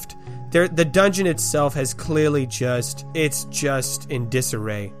creatures left. The dungeon itself has clearly it's just in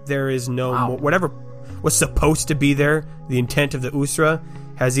disarray. There is no more. Whatever was supposed to be there, the intent of the Usra,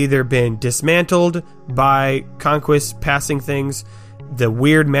 has either been dismantled by conquest passing things. the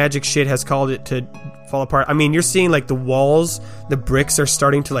weird magic shit has caused it to fall apart. I mean, you're seeing like the walls, the bricks are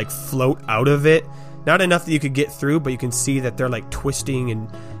starting to like float out of it. Not enough that you could get through, but you can see that they're like twisting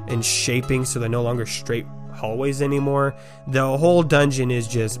and shaping, so they're no longer straight hallways anymore. The whole dungeon is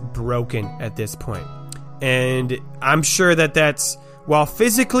just broken at this point. And I'm sure that's, while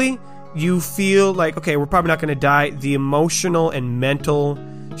physically you feel like, okay, we're probably not going to die, the emotional and mental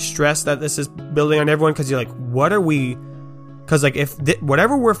stress that this is building on everyone, because you're like, what are we... Because like if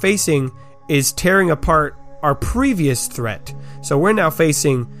whatever we're facing is tearing apart our previous threat, so we're now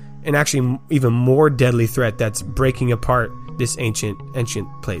facing an actually even more deadly threat that's breaking apart this ancient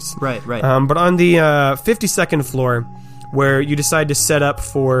place. Right. But on the 52nd floor, where you decide to set up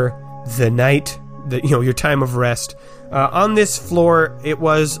for the night, your time of rest, on this floor it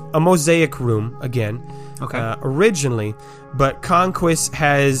was a mosaic room again. Okay. Originally, but Conquest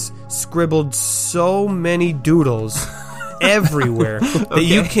has scribbled so many doodles everywhere that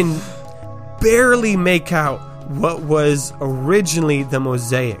you can barely make out what was originally the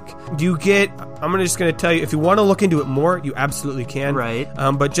mosaic. I'm just going to tell you, if you want to look into it more, you absolutely can. Right.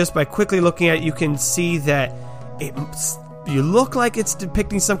 But just by quickly looking at it, you can see that you look like it's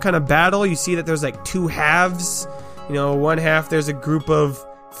depicting some kind of battle. You see that there's like two halves. One half there's a group of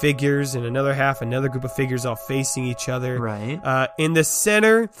figures, and another half another group of figures all facing each other. Right. In the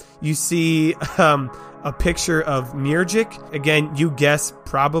center, you see a picture of Mirjik. Again, you guess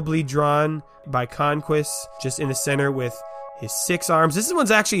probably drawn by Conquest, just in the center with his 6 arms. This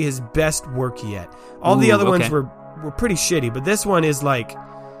one's actually his best work yet. All the other ones were pretty shitty, but this one is like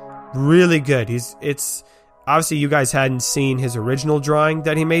really good. It's obviously you guys hadn't seen his original drawing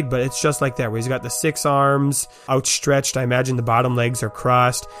that he made, but it's just like that, where he's got the 6 arms outstretched. I imagine the bottom legs are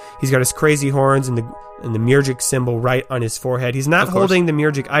crossed. He's got his crazy horns and the Mirjik symbol right on his forehead. He's not holding the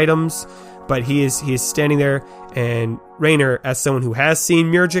Mirjik items, but he is standing there. And Rainer, as someone who has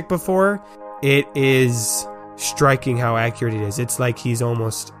seen Mirjik before, it is striking how accurate it is. It's like he's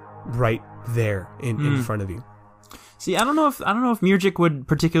almost right there in front of you. See, I don't know if Mirjik would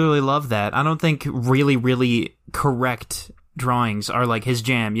particularly love that. I don't think really, really correct drawings are like his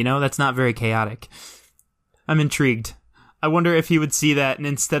jam. That's not very chaotic. I'm intrigued. I wonder if he would see that, and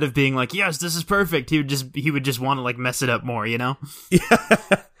instead of being like, "Yes, this is perfect," he would just want to like mess it up more. Yeah,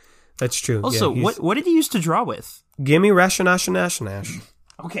 that's true. Also, yeah, what did he used to draw with? Gimme Rashanash.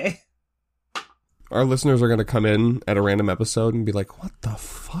 Okay. Our listeners are going to come in at a random episode and be like, what the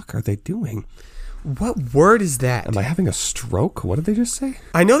fuck are they doing? What word is that? Am I having a stroke? What did they just say?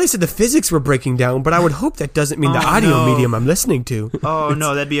 I know they said the physics were breaking down, but I would hope that doesn't mean the audio medium I'm listening to. Oh,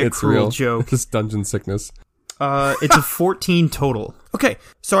 no, that'd be a cruel real joke. It's dungeon sickness. It's a 14 total. Okay,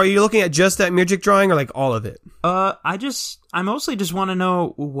 so are you looking at just that Mirjik drawing or like all of it? I mostly just want to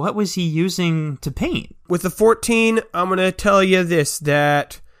know, what was he using to paint? With the 14, I'm going to tell you this,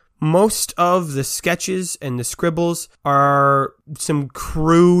 that most of the sketches and the scribbles are some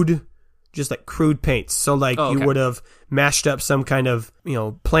crude paints. So like you would have mashed up some kind of,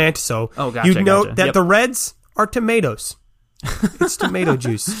 plant. So you'd note that the reds are tomatoes. It's tomato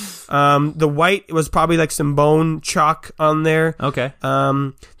juice. The white was probably like some bone chalk on there. Okay.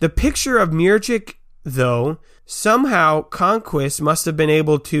 The picture of Mirjik, though, somehow Conquest must have been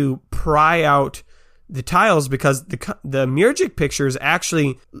able to pry out the tiles, because the Mirjik picture is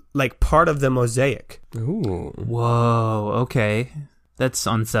actually like part of the mosaic. Ooh. Whoa, okay. That's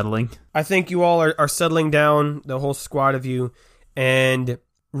unsettling. I think you all are settling down, the whole squad of you. And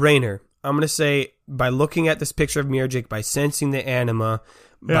Rainer, I'm going to say, by looking at this picture of Mirjik, by sensing the anima,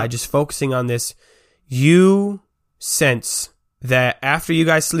 by just focusing on this, you sense that after you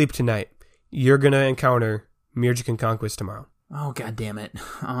guys sleep tonight, you're going to encounter Mirjik and Conquest tomorrow. Oh, god damn it.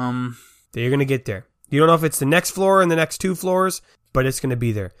 You're going to get there. You don't know if it's the next floor and the next 2 floors, but it's going to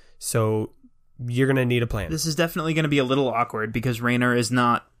be there. So you're going to need a plan. This is definitely going to be a little awkward, because Rainer is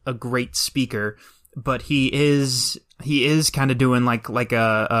not a great speaker, but he is kind of doing like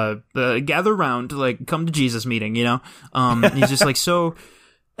a gather round, like come to Jesus meeting, he's just like, so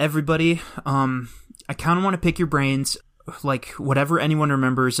everybody, I kind of want to pick your brains, like whatever anyone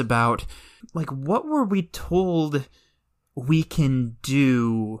remembers about, like, what were we told we can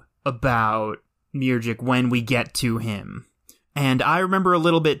do about Mirjik when we get to him? And I remember a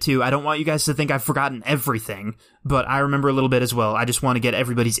little bit too. I don't want you guys to think I've forgotten everything, but I remember a little bit as well. I just want to get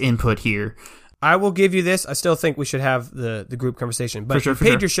everybody's input here. I will give you this. I still think we should have the group conversation. But you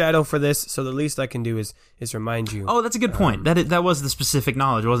paid your shadow for this, so the least I can do is remind you. Oh, that's a good point. That was the specific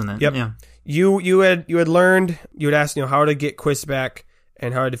knowledge, wasn't it? Yep. Yeah. You had learned, you had asked, how to get Quist back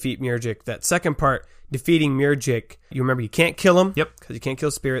and how to defeat Mirjik. That second part, defeating Mirjik, you remember you can't kill him. Yep. Because you can't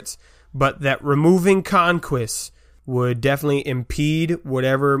kill spirits. But that removing Conquest would definitely impede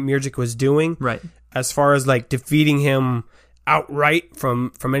whatever Mirjik was doing. Right. As far as like defeating him outright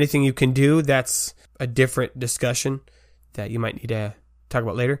from anything you can do, that's a different discussion that you might need to talk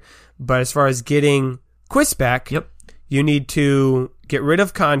about later. But as far as getting Quis back, Yep. you need to get rid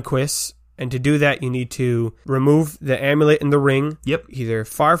of Conquest, and to do that, you need to remove the amulet in the ring. Yep. Either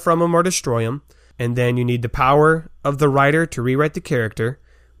far from him or destroy him. And then you need the power of the writer to rewrite the character,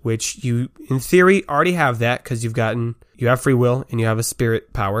 which you, in theory, already have that because you have free will and you have a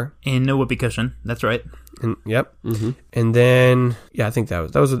spirit power. And no whoopee cushion. That's right. And, yep. Mm-hmm. And then, yeah, I think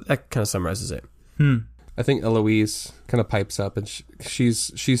that kind of summarizes it. I think Eloise kind of pipes up, and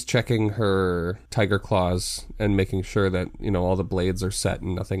she's checking her tiger claws and making sure that, you know, all the blades are set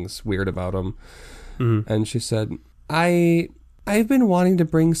and nothing's weird about them. Mm-hmm. And she said, I've been wanting to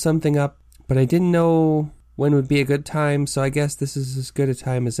bring something up, but I didn't know when would be a good time, so I guess this is as good a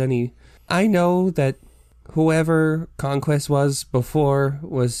time as any. I know that whoever Conquest was before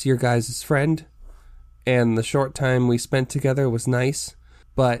was your guys' friend, and the short time we spent together was nice,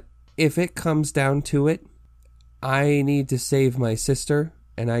 but if it comes down to it, I need to save my sister,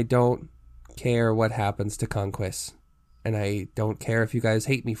 and I don't care what happens to Conquest. And I don't care if you guys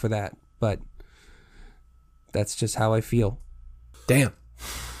hate me for that, but that's just how I feel. Damn.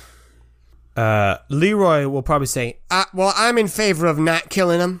 Leroy will probably say, well, I'm in favor of not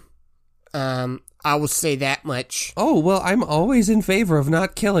killing him. I will say that much. Oh, well, I'm always in favor of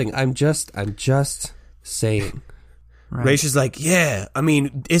not killing. I'm just saying. Right. Raish is like, yeah, I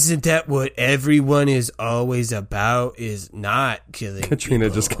mean, isn't that what everyone is always about, is not killing Katrina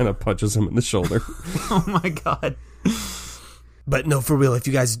people? Just kind of punches him in the shoulder. Oh my god. But no, for real, if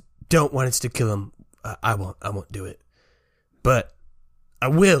you guys don't want us to kill him, I won't do it. But I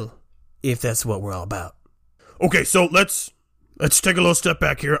will, if that's what we're all about. Okay, so let's take a little step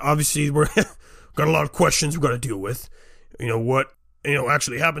back here. Obviously, we're got a lot of questions we've got to deal with. You know, what,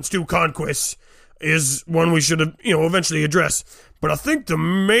 actually happens to Conquest is one we should, eventually address. But I think the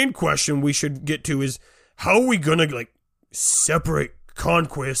main question we should get to is, how are we gonna, separate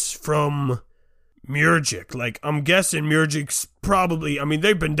Conquest from Mirjik? I'm guessing Mirjik's probably,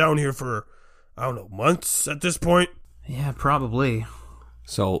 they've been down here for, I don't know, months at this point. Yeah, probably.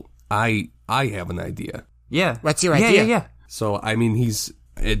 So, I have an idea. Yeah. What's your idea? Yeah. So, he's,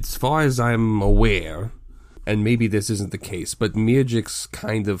 as far as I'm aware, and maybe this isn't the case, but Mirjik's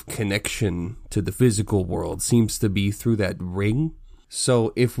kind of connection to the physical world seems to be through that ring.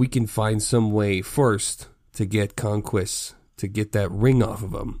 So if we can find some way first to get Conquest to get that ring off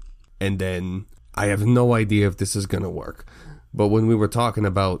of him, and then I have no idea if this is going to work. But when we were talking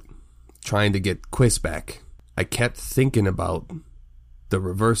about trying to get Quis back, I kept thinking about the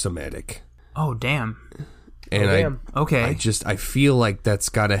reverse-o-matic. Oh, damn. And Okay. I feel like that's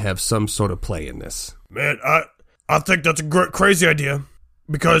got to have some sort of play in this. Man, I think that's a great, crazy idea.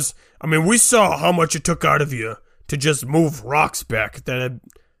 Because, we saw how much it took out of you to just move rocks back that had,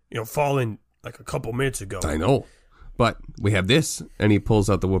 fallen a couple minutes ago. I know. But we have this, and he pulls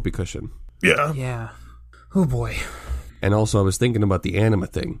out the whoopee cushion. Yeah. Yeah. Oh boy. And also, I was thinking about the anima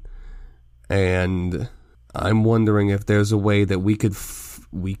thing. And I'm wondering if there's a way that we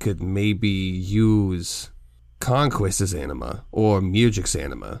could maybe use Conquest's anima or Mirjik's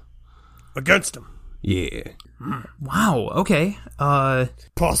anima Against him. Yeah. Wow. Okay.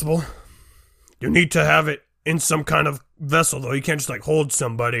 Possible. You need to have it in some kind of vessel, though. You can't just hold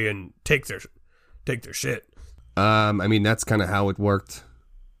somebody and take their shit. That's kind of how it worked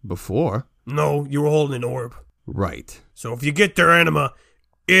before. No, you were holding an orb. Right. So if you get their anima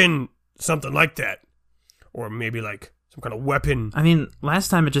in something like that, or maybe some kind of weapon. Last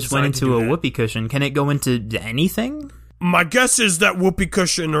time it just went into a whoopee cushion. Can it go into anything? My guess is that whoopee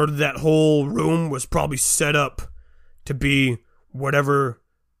cushion or that whole room was probably set up to be whatever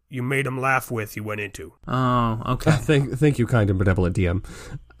you made him laugh with you went into. Oh, okay. Thank you, kind and benevolent DM.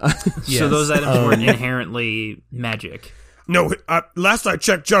 Yes. So those items weren't inherently magic. No, last I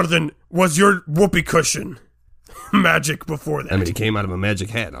checked, Jonathan, was your whoopee cushion magic before that? It came out of a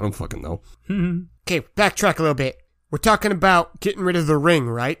magic hat. I don't fucking know. Okay, backtrack a little bit. We're talking about getting rid of the ring,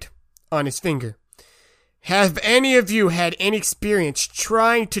 right? On his finger. Have any of you had any experience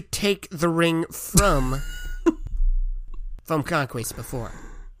trying to take the ring from Conquest before?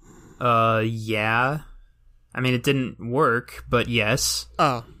 Yeah. It didn't work, but yes.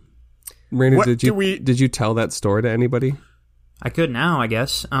 Oh. Rainer, did you tell that story to anybody? I could now, I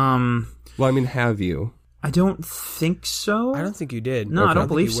guess. Have you? I don't think so. I don't think you did. No, I don't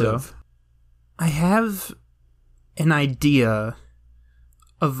believe so. I have an idea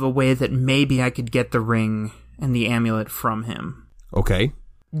of a way that maybe I could get the ring and the amulet from him. Okay.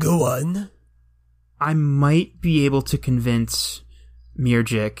 Go on. I might be able to convince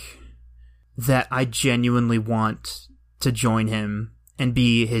Mirjik that I genuinely want to join him and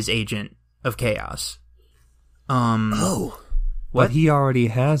be his agent of chaos. Oh. What? But he already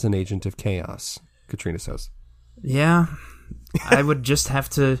has an agent of chaos, Katrina says. Yeah, I would just have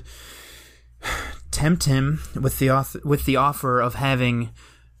to tempt him with the offer of having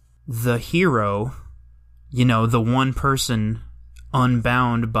the hero, the one person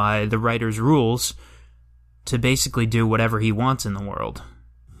unbound by the writer's rules, to basically do whatever he wants in the world.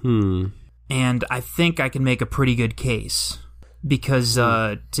 And I think I can make a pretty good case. Because,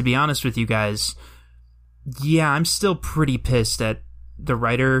 to be honest with you guys, yeah, I'm still pretty pissed at the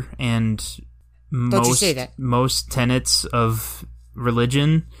writer and most tenets of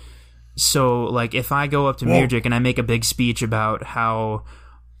religion. So, like, if I go up to Mirjik and I make a big speech about how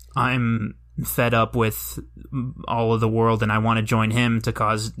I'm fed up with all of the world and I want to join him to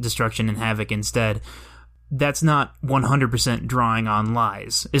cause destruction and havoc instead, that's not 100% drawing on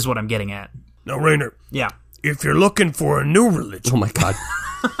lies, is what I'm getting at. Now, Rainer. Yeah. If you're looking for a new religion... Oh my god.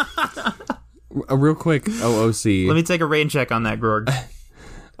 A real quick OOC. Let me take a rain check on that, Grog.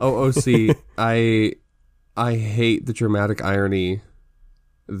 OOC, I hate the dramatic irony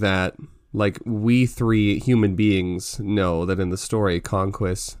that, like, we three human beings know that in the story,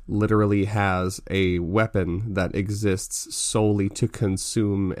 Conquest literally has a weapon that exists solely to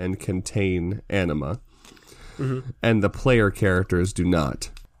consume and contain anima. And the player characters do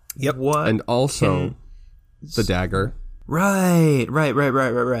not. Yep. What? And also... the dagger. Right.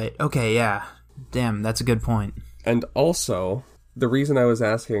 Okay, yeah. Damn, that's a good point. And also, the reason I was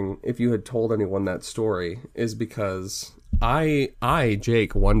asking if you had told anyone that story is because I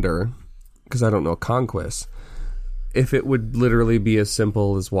Jake, wonder, because I don't know Conquest, if it would literally be as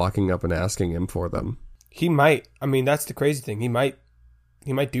simple as walking up and asking him for them. He might. I mean, that's the crazy thing. He might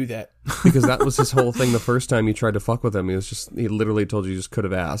do that. Because that was his whole thing the first time you tried to fuck with him. He literally told you just could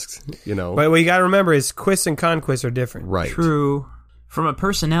have asked, But what you gotta remember is Quist and Conquest are different. Right. True. From a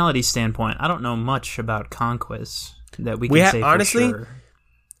personality standpoint, I don't know much about Conquest that we can say honestly, for sure.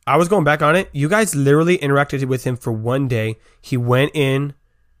 I was going back on it. You guys literally interacted with him for one day. He went in,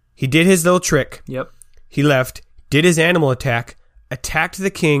 he did his little trick. Yep. He left, did his animal attack, attacked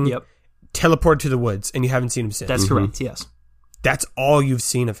the king, Yep. teleported to the woods, and you haven't seen him since. That's correct, yes. That's all you've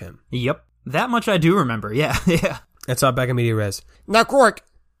seen of him. Yep. That much I do remember, yeah. That's all back in media res. Now, Gork,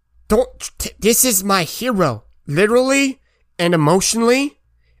 this is my hero, literally and emotionally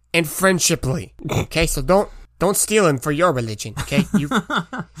and friendshiply. Okay, so don't steal him for your religion. Okay,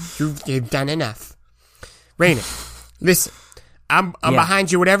 you've done enough. Rainer, listen, I'm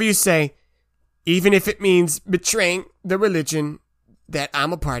behind you. Whatever you say, even if it means betraying the religion that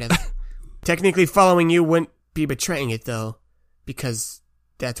I'm a part of. Technically, following you wouldn't be betraying it, though, because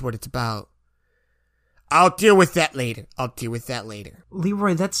that's what it's about. I'll deal with that later.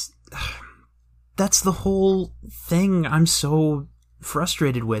 Leroy, that's the whole thing I'm so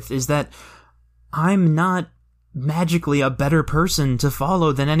frustrated with, is that I'm not magically a better person to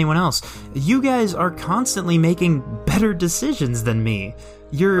follow than anyone else. You guys are constantly making better decisions than me.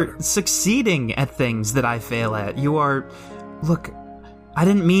 You're succeeding at things that I fail at. Look, I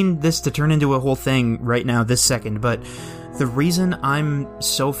didn't mean this to turn into a whole thing right now, this second, but the reason I'm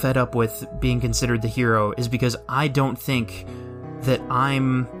so fed up with being considered the hero is because I don't think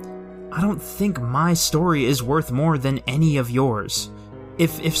my story is worth more than any of yours.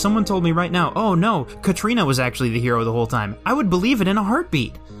 If someone told me right now, oh no, Katrina was actually the hero the whole time, I would believe it in a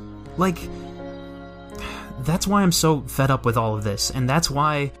heartbeat. Like, that's why I'm so fed up with all of this, and that's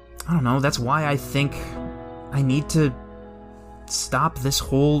why I think I need to stop this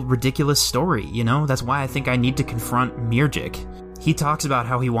whole ridiculous story, That's why I think I need to confront Mirjik. He talks about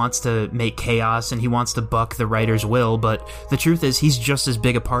how he wants to make chaos and he wants to buck the writer's will, but the truth is he's just as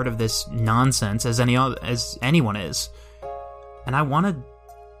big a part of this nonsense as anyone is. And I want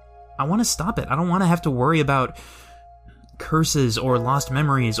to stop it. I don't want to have to worry about curses or lost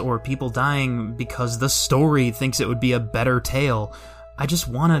memories or people dying because the story thinks it would be a better tale. I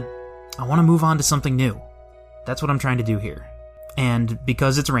want to move on to something new. That's what I'm trying to do here. And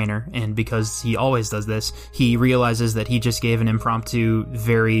because it's Rainer, and because he always does this, he realizes that he just gave an impromptu,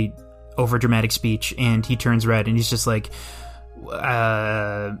 very overdramatic speech, and he turns red, and he's just like,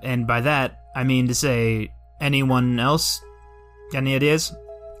 and by that, I mean to say, anyone else? Any ideas?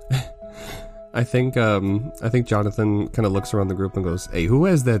 I think Jonathan kind of looks around the group and goes, "Hey, who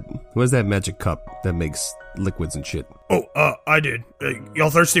has that magic cup that makes liquids and shit?" Oh, I did. Y'all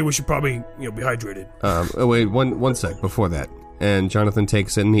thirsty? We should probably, be hydrated. Wait, one sec before that. And Jonathan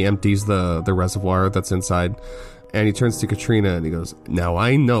takes it and he empties the reservoir that's inside. And he turns to Katrina and he goes, "Now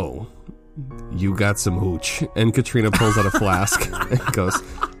I know you got some hooch. And Katrina pulls out a flask and goes,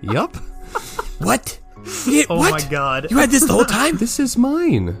 yup. What? Oh what? my god. You had this the whole time? This is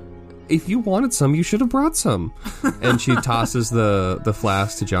mine. If you wanted some, you should have brought some. And she tosses the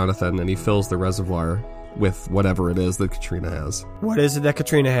flask to Jonathan, and he fills the reservoir with whatever it is that Katrina has. What is it that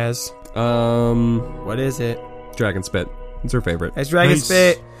Katrina has? What is it? Dragon spit. It's her favorite. It's dragon Nice.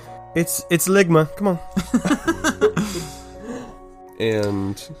 spit. It's Ligma. Come on.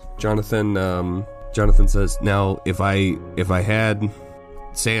 And Jonathan says, now if I had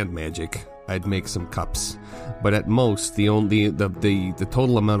sand magic, I'd make some cups. But at most, the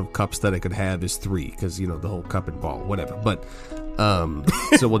total amount of cups that I could have is 3, because the whole cup and ball, whatever. But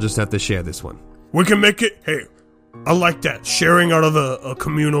so we'll just have to share this one. We can make it. Hey, I like that. Sharing out of a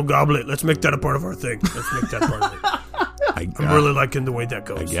communal goblet. Let's make that a part of our thing. Let's make that part of it. I'm really liking the way that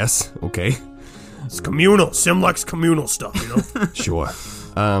goes. I guess. Okay. It's communal. Sim likes communal stuff, Sure.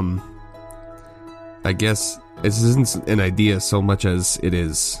 I guess this isn't an idea so much as it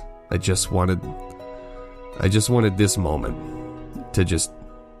is. I just wanted this moment to just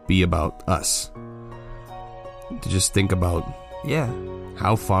be about us. To just think about Yeah.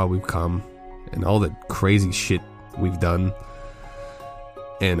 how far we've come and all the crazy shit we've done,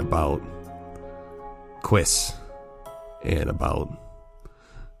 and about Quiz, and about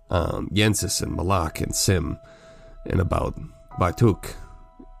Yensis and Malak and Sim, and about Bartuk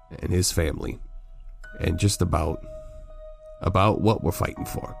and his family, and just about what we're fighting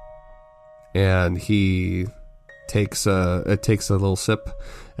for. And he takes a little sip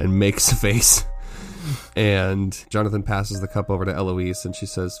and makes a face. And Jonathan passes the cup over to Eloise, and she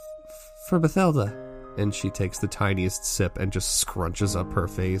says, "For Bethelda." And she takes the tiniest sip and just scrunches up her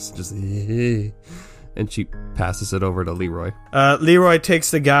face, just and she passes it over to Leroy. Leroy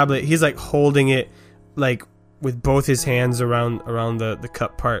takes the goblet. He's like holding it like with both his hands around the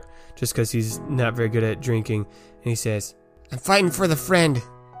cup part, just because he's not very good at drinking. And he says, I'm fighting for the friend.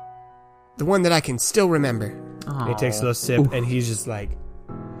 The one that I can still remember. and he takes a little sip, and he's just like,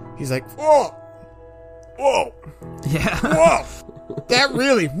 Whoa! Whoa! Yeah. Whoa! That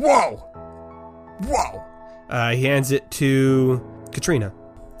really, whoa! Whoa! he hands it to Katrina.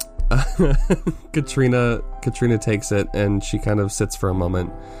 Katrina takes it, and she kind of sits for a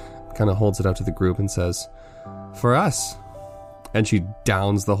moment, kind of holds it out to the group and says, "For us." And she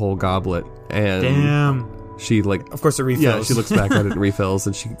downs the whole goblet, and Damn. she like, Of course, it refills. yeah, she looks back at it and refills,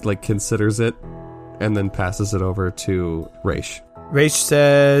 and she like considers it, and then passes it over to Raish. Raish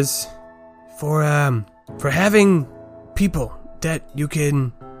says, For having people that you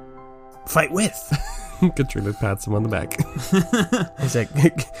can fight with. Katrina pats him on the back.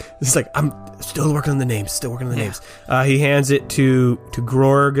 He's like, I'm still working on the names. He hands it to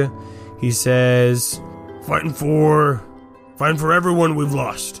Grorg. He says, Fighting for everyone we've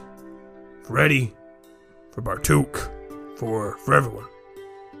lost. For Eddie. For Bartuk. For everyone.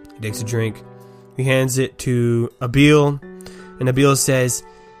 he takes a drink. He hands it to Abil, and Abil says,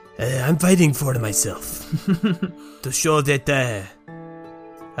 I'm fighting for myself to show that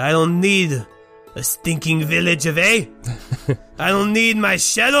I don't need a stinking village of I don't need my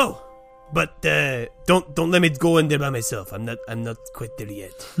shadow, but don't let me go in there by myself. I'm not quite there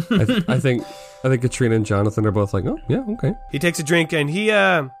yet. I think Katrina and Jonathan are both like, oh yeah, okay. He takes a drink, and he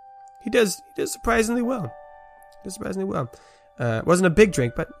does surprisingly well. It wasn't a big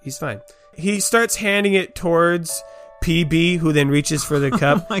drink, but he's fine. He starts handing it towards PB, who then reaches for the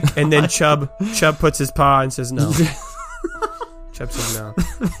cup, and then Chubb puts his paw and says no. Chubb says no.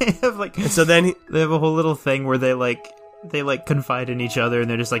 They have like, And so then they have a whole little thing where they confide in each other, and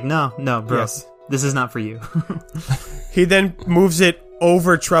they're just like, no, bro, Yes. this is not for you. he then moves it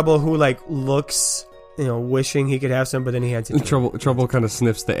over Trouble, who like looks, wishing he could have some, but then he hands it to him. Trouble kind of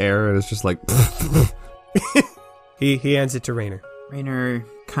sniffs the air and is just like, He hands it to Raynor. Raynor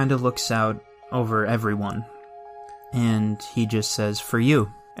kind of looks out over everyone, and he just says, for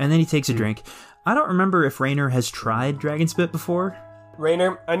you. And then he takes a drink. I don't remember if Raynor has tried Dragon Spit before.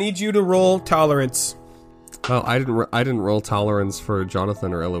 Raynor, I need you to roll tolerance. oh, I didn't roll tolerance for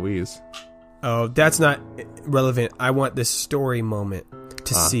Jonathan or Eloise. Oh, that's not relevant. I want this story moment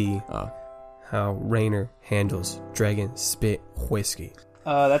to see how Raynor handles Dragon Spit Whiskey.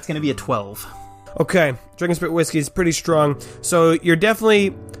 That's going to be a 12. Okay, Dragon Spit Whiskey is pretty strong. So you're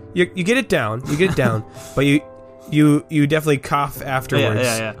definitely you get it down, but you definitely cough afterwards.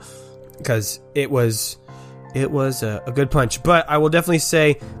 Yeah. Because it was a good punch. But I will definitely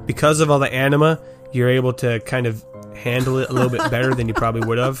say, because of all the anima, you're able to kind of handle it a little bit better than you probably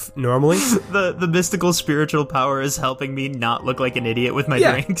would have normally. The mystical spiritual power is helping me not look like an idiot with my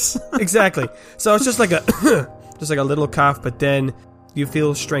drinks. Exactly. So it's just like a little cough, but then You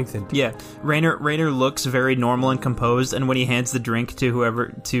feel strengthened. Yeah, Rainer looks very normal and composed, and when he hands the drink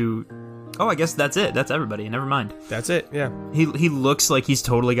to oh, I guess that's it. That's everybody. Never mind. That's it, yeah. He looks like he's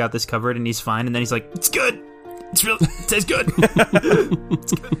totally got this covered, and he's fine. And then he's like, "It's good. It's real. It tastes good."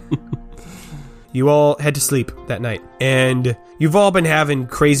 It's good. You all head to sleep that night, and you've all been having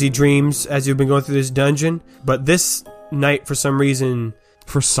crazy dreams as you've been going through this dungeon. But this night, for some reason,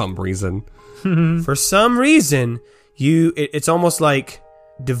 it's almost like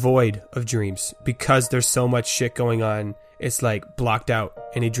devoid of dreams because there's so much shit going on. It's like blocked out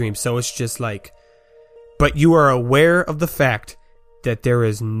any dreams. So it's just like, but you are aware of the fact that there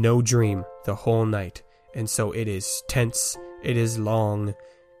is no dream the whole night. And so it is tense, it is long,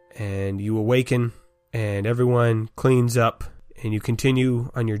 and you awaken and everyone cleans up and you continue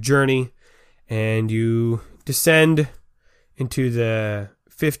on your journey and you descend into the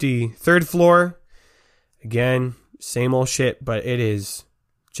 53rd floor. Again, same old shit, but it is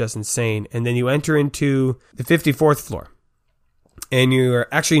just insane. And then you enter into the 54th floor. And you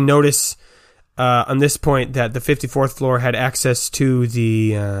actually notice on this point that the 54th floor had access to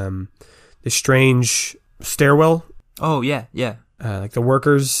the strange stairwell. Oh, yeah. Like the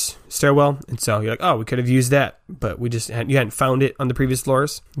workers' stairwell. And so you're like, oh, we could have used that, but you hadn't found it on the previous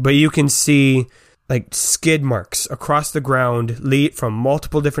floors. But you can see like skid marks across the ground lead from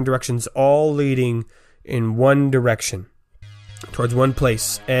multiple different directions, all leading in one direction towards one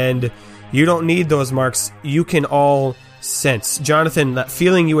place. And you don't need those marks. You can all sense, Jonathan, that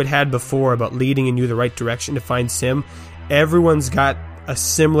feeling you had before about leading in you the right direction to find Sim. Everyone's got a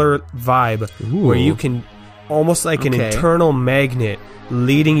similar vibe. Ooh. Where you can almost like an internal magnet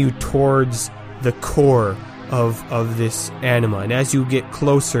leading you towards the core of this anima. And as you get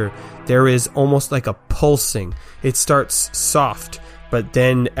closer, there is almost like a pulsing. It starts soft, but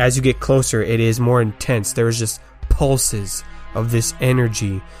then as you get closer, it is more intense. There's just pulses of this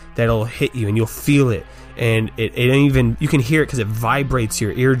energy that'll hit you and you'll feel it. And it even, you can hear it because it vibrates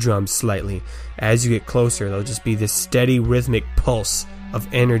your eardrums slightly. As you get closer, there'll just be this steady rhythmic pulse of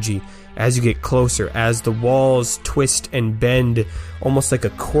energy as you get closer, as the walls twist and bend almost like a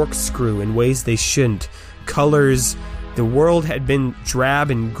corkscrew in ways they shouldn't. Colors, the world had been drab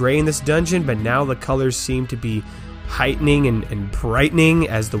and gray in this dungeon, but now the colors seem to be heightening and brightening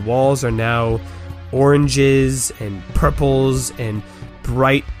as the walls are now oranges and purples and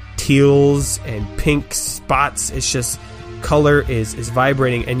bright teals and pink spots. It's just, color is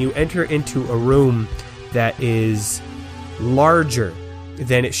vibrating, and you enter into a room that is larger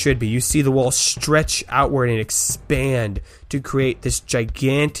than it should be. You see the walls stretch outward and expand to create this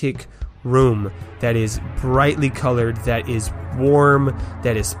gigantic room that is brightly colored, that is warm,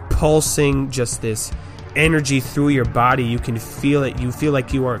 that is pulsing, just this energy through your body. You can feel it. You feel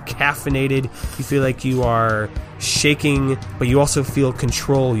like you are caffeinated. You feel like you are shaking, but you also feel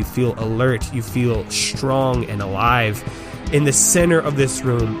control. You feel alert. You feel strong and alive. In the center of this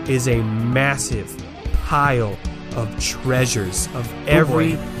room is a massive pile of treasures of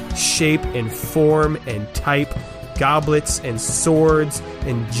every shape and form and type. Goblets and swords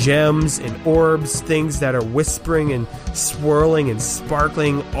and gems and orbs, things that are whispering and swirling and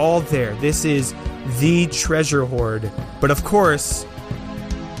sparkling, all there. This is the treasure hoard. But of course,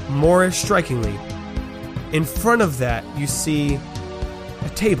 more strikingly, in front of that you see a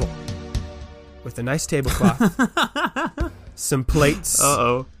table with a nice tablecloth, some plates,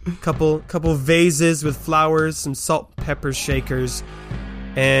 couple vases with flowers, some salt pepper shakers,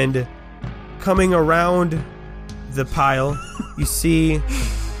 and coming around the pile, you see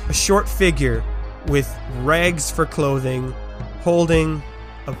a short figure with rags for clothing, holding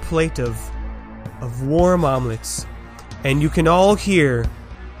a plate of warm omelets. And you can all hear,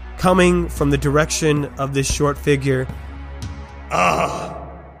 coming from the direction of this short figure, "Ah,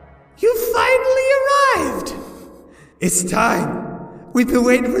 you finally arrived! It's time! We've been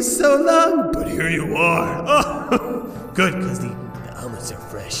waiting for so long, but here you are! Oh, good, because the omelets are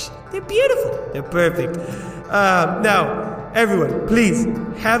fresh. They're beautiful. They're perfect. Now, everyone, please,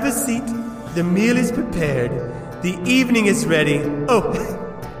 have a seat. The meal is prepared. The evening is ready. Oh,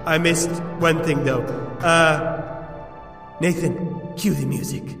 I missed one thing, though. Nathan, cue the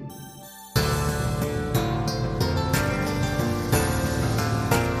music.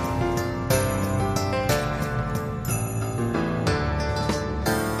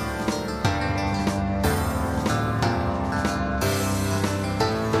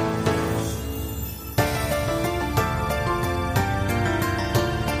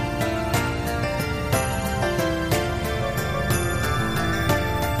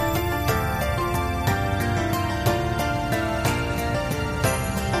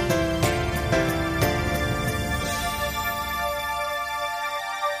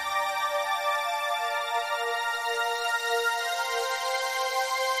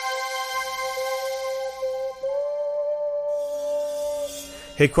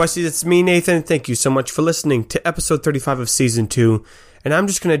 Hey, Questies, it's me, Nathan. Thank you so much for listening to episode 35 of Season 2. And I'm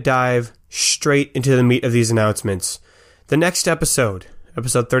just going to dive straight into the meat of these announcements. The next episode,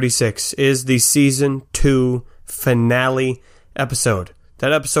 episode 36, is the Season 2 finale episode.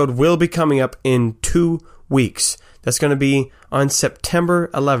 That episode will be coming up in 2 weeks. That's going to be on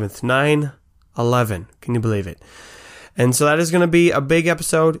September 11th, 9/11. Can you believe it? And so that is going to be a big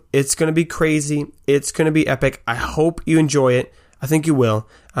episode. It's going to be crazy. It's going to be epic. I hope you enjoy it. I think you will.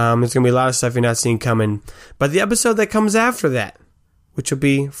 There's going to be a lot of stuff you're not seeing coming. But the episode that comes after that, which will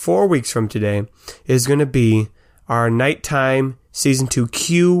be 4 weeks from today, is going to be our nighttime Season 2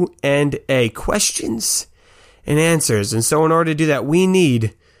 Q&A, questions and answers. And so in order to do that, we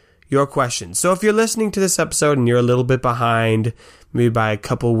need your questions. So if you're listening to this episode and you're a little bit behind, maybe by a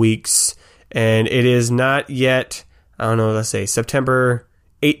couple weeks, and it is not yet, I don't know, let's say September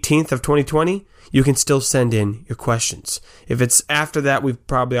 18th of 2020, you can still send in your questions. If it's after that, we've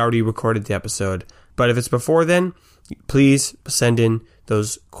probably already recorded the episode. But if it's before then, please send in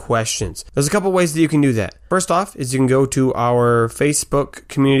those questions. There's a couple ways that you can do that. First off is you can go to our Facebook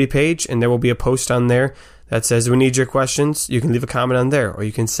community page, and there will be a post on there that says we need your questions. You can leave a comment on there, or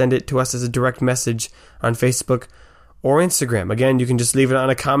you can send it to us as a direct message on Facebook or Instagram. Again, you can just leave it on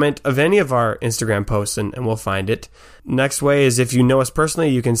a comment of any of our Instagram posts, and we'll find it. Next way is if you know us personally,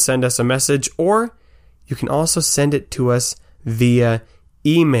 you can send us a message, or you can also send it to us via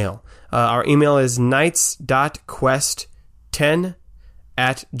email. Our email is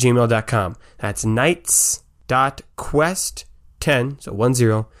nights.quest10@gmail.com. That's nights.quest10, so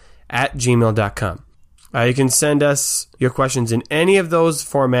 10, @gmail.com. You can send us your questions in any of those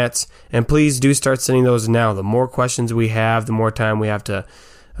formats, and please do start sending those now. The more questions we have, the more time we have to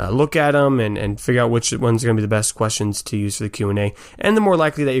look at them and figure out which ones are going to be the best questions to use for the Q&A, and the more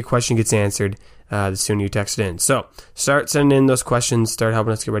likely that your question gets answered, the sooner you text it in. So start sending in those questions, start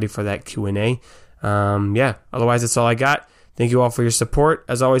helping us get ready for that Q&A. Otherwise, that's all I got. Thank you all for your support.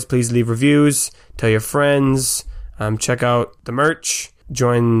 As always, please leave reviews, tell your friends, check out the merch,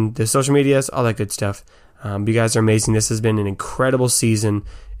 join the social medias, all that good stuff. You guys are amazing. This has been an incredible season,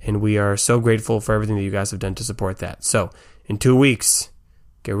 and we are so grateful for everything that you guys have done to support that. So, in 2 weeks,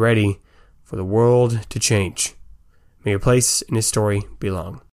 get ready for the world to change. May your place in history be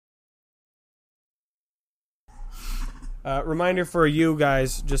long. Reminder for you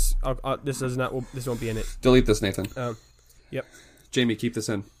guys, this won't be in it. Delete this, Nathan. Yep. Jamie, keep this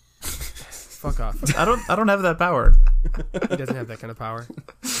in. Fuck off. I don't have that power. He doesn't have that kind of power.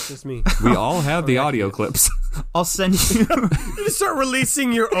 It's just me. We all have the audio clips. I'll send you. You start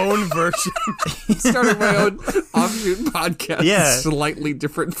releasing your own version. Starting my own offshoot podcast. Yeah. Slightly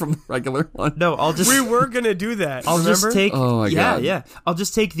different from the regular one. No, I'll just. We were gonna do that. I'll remember? just take. Oh my God. Yeah. I'll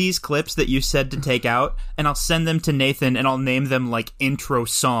just take these clips that you said to take out, and I'll send them to Nathan, and I'll name them like intro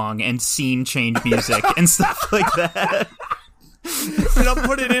song and scene change music and stuff like that. And I'll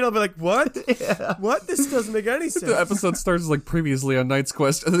put it in. I'll be like, "What? Yeah. What? This doesn't make any sense." The episode starts like previously on Night's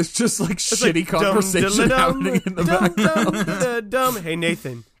Quest, and it's just like shitty conversation happening in the background. Hey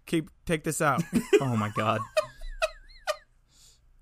Nathan, take this out. Oh my God.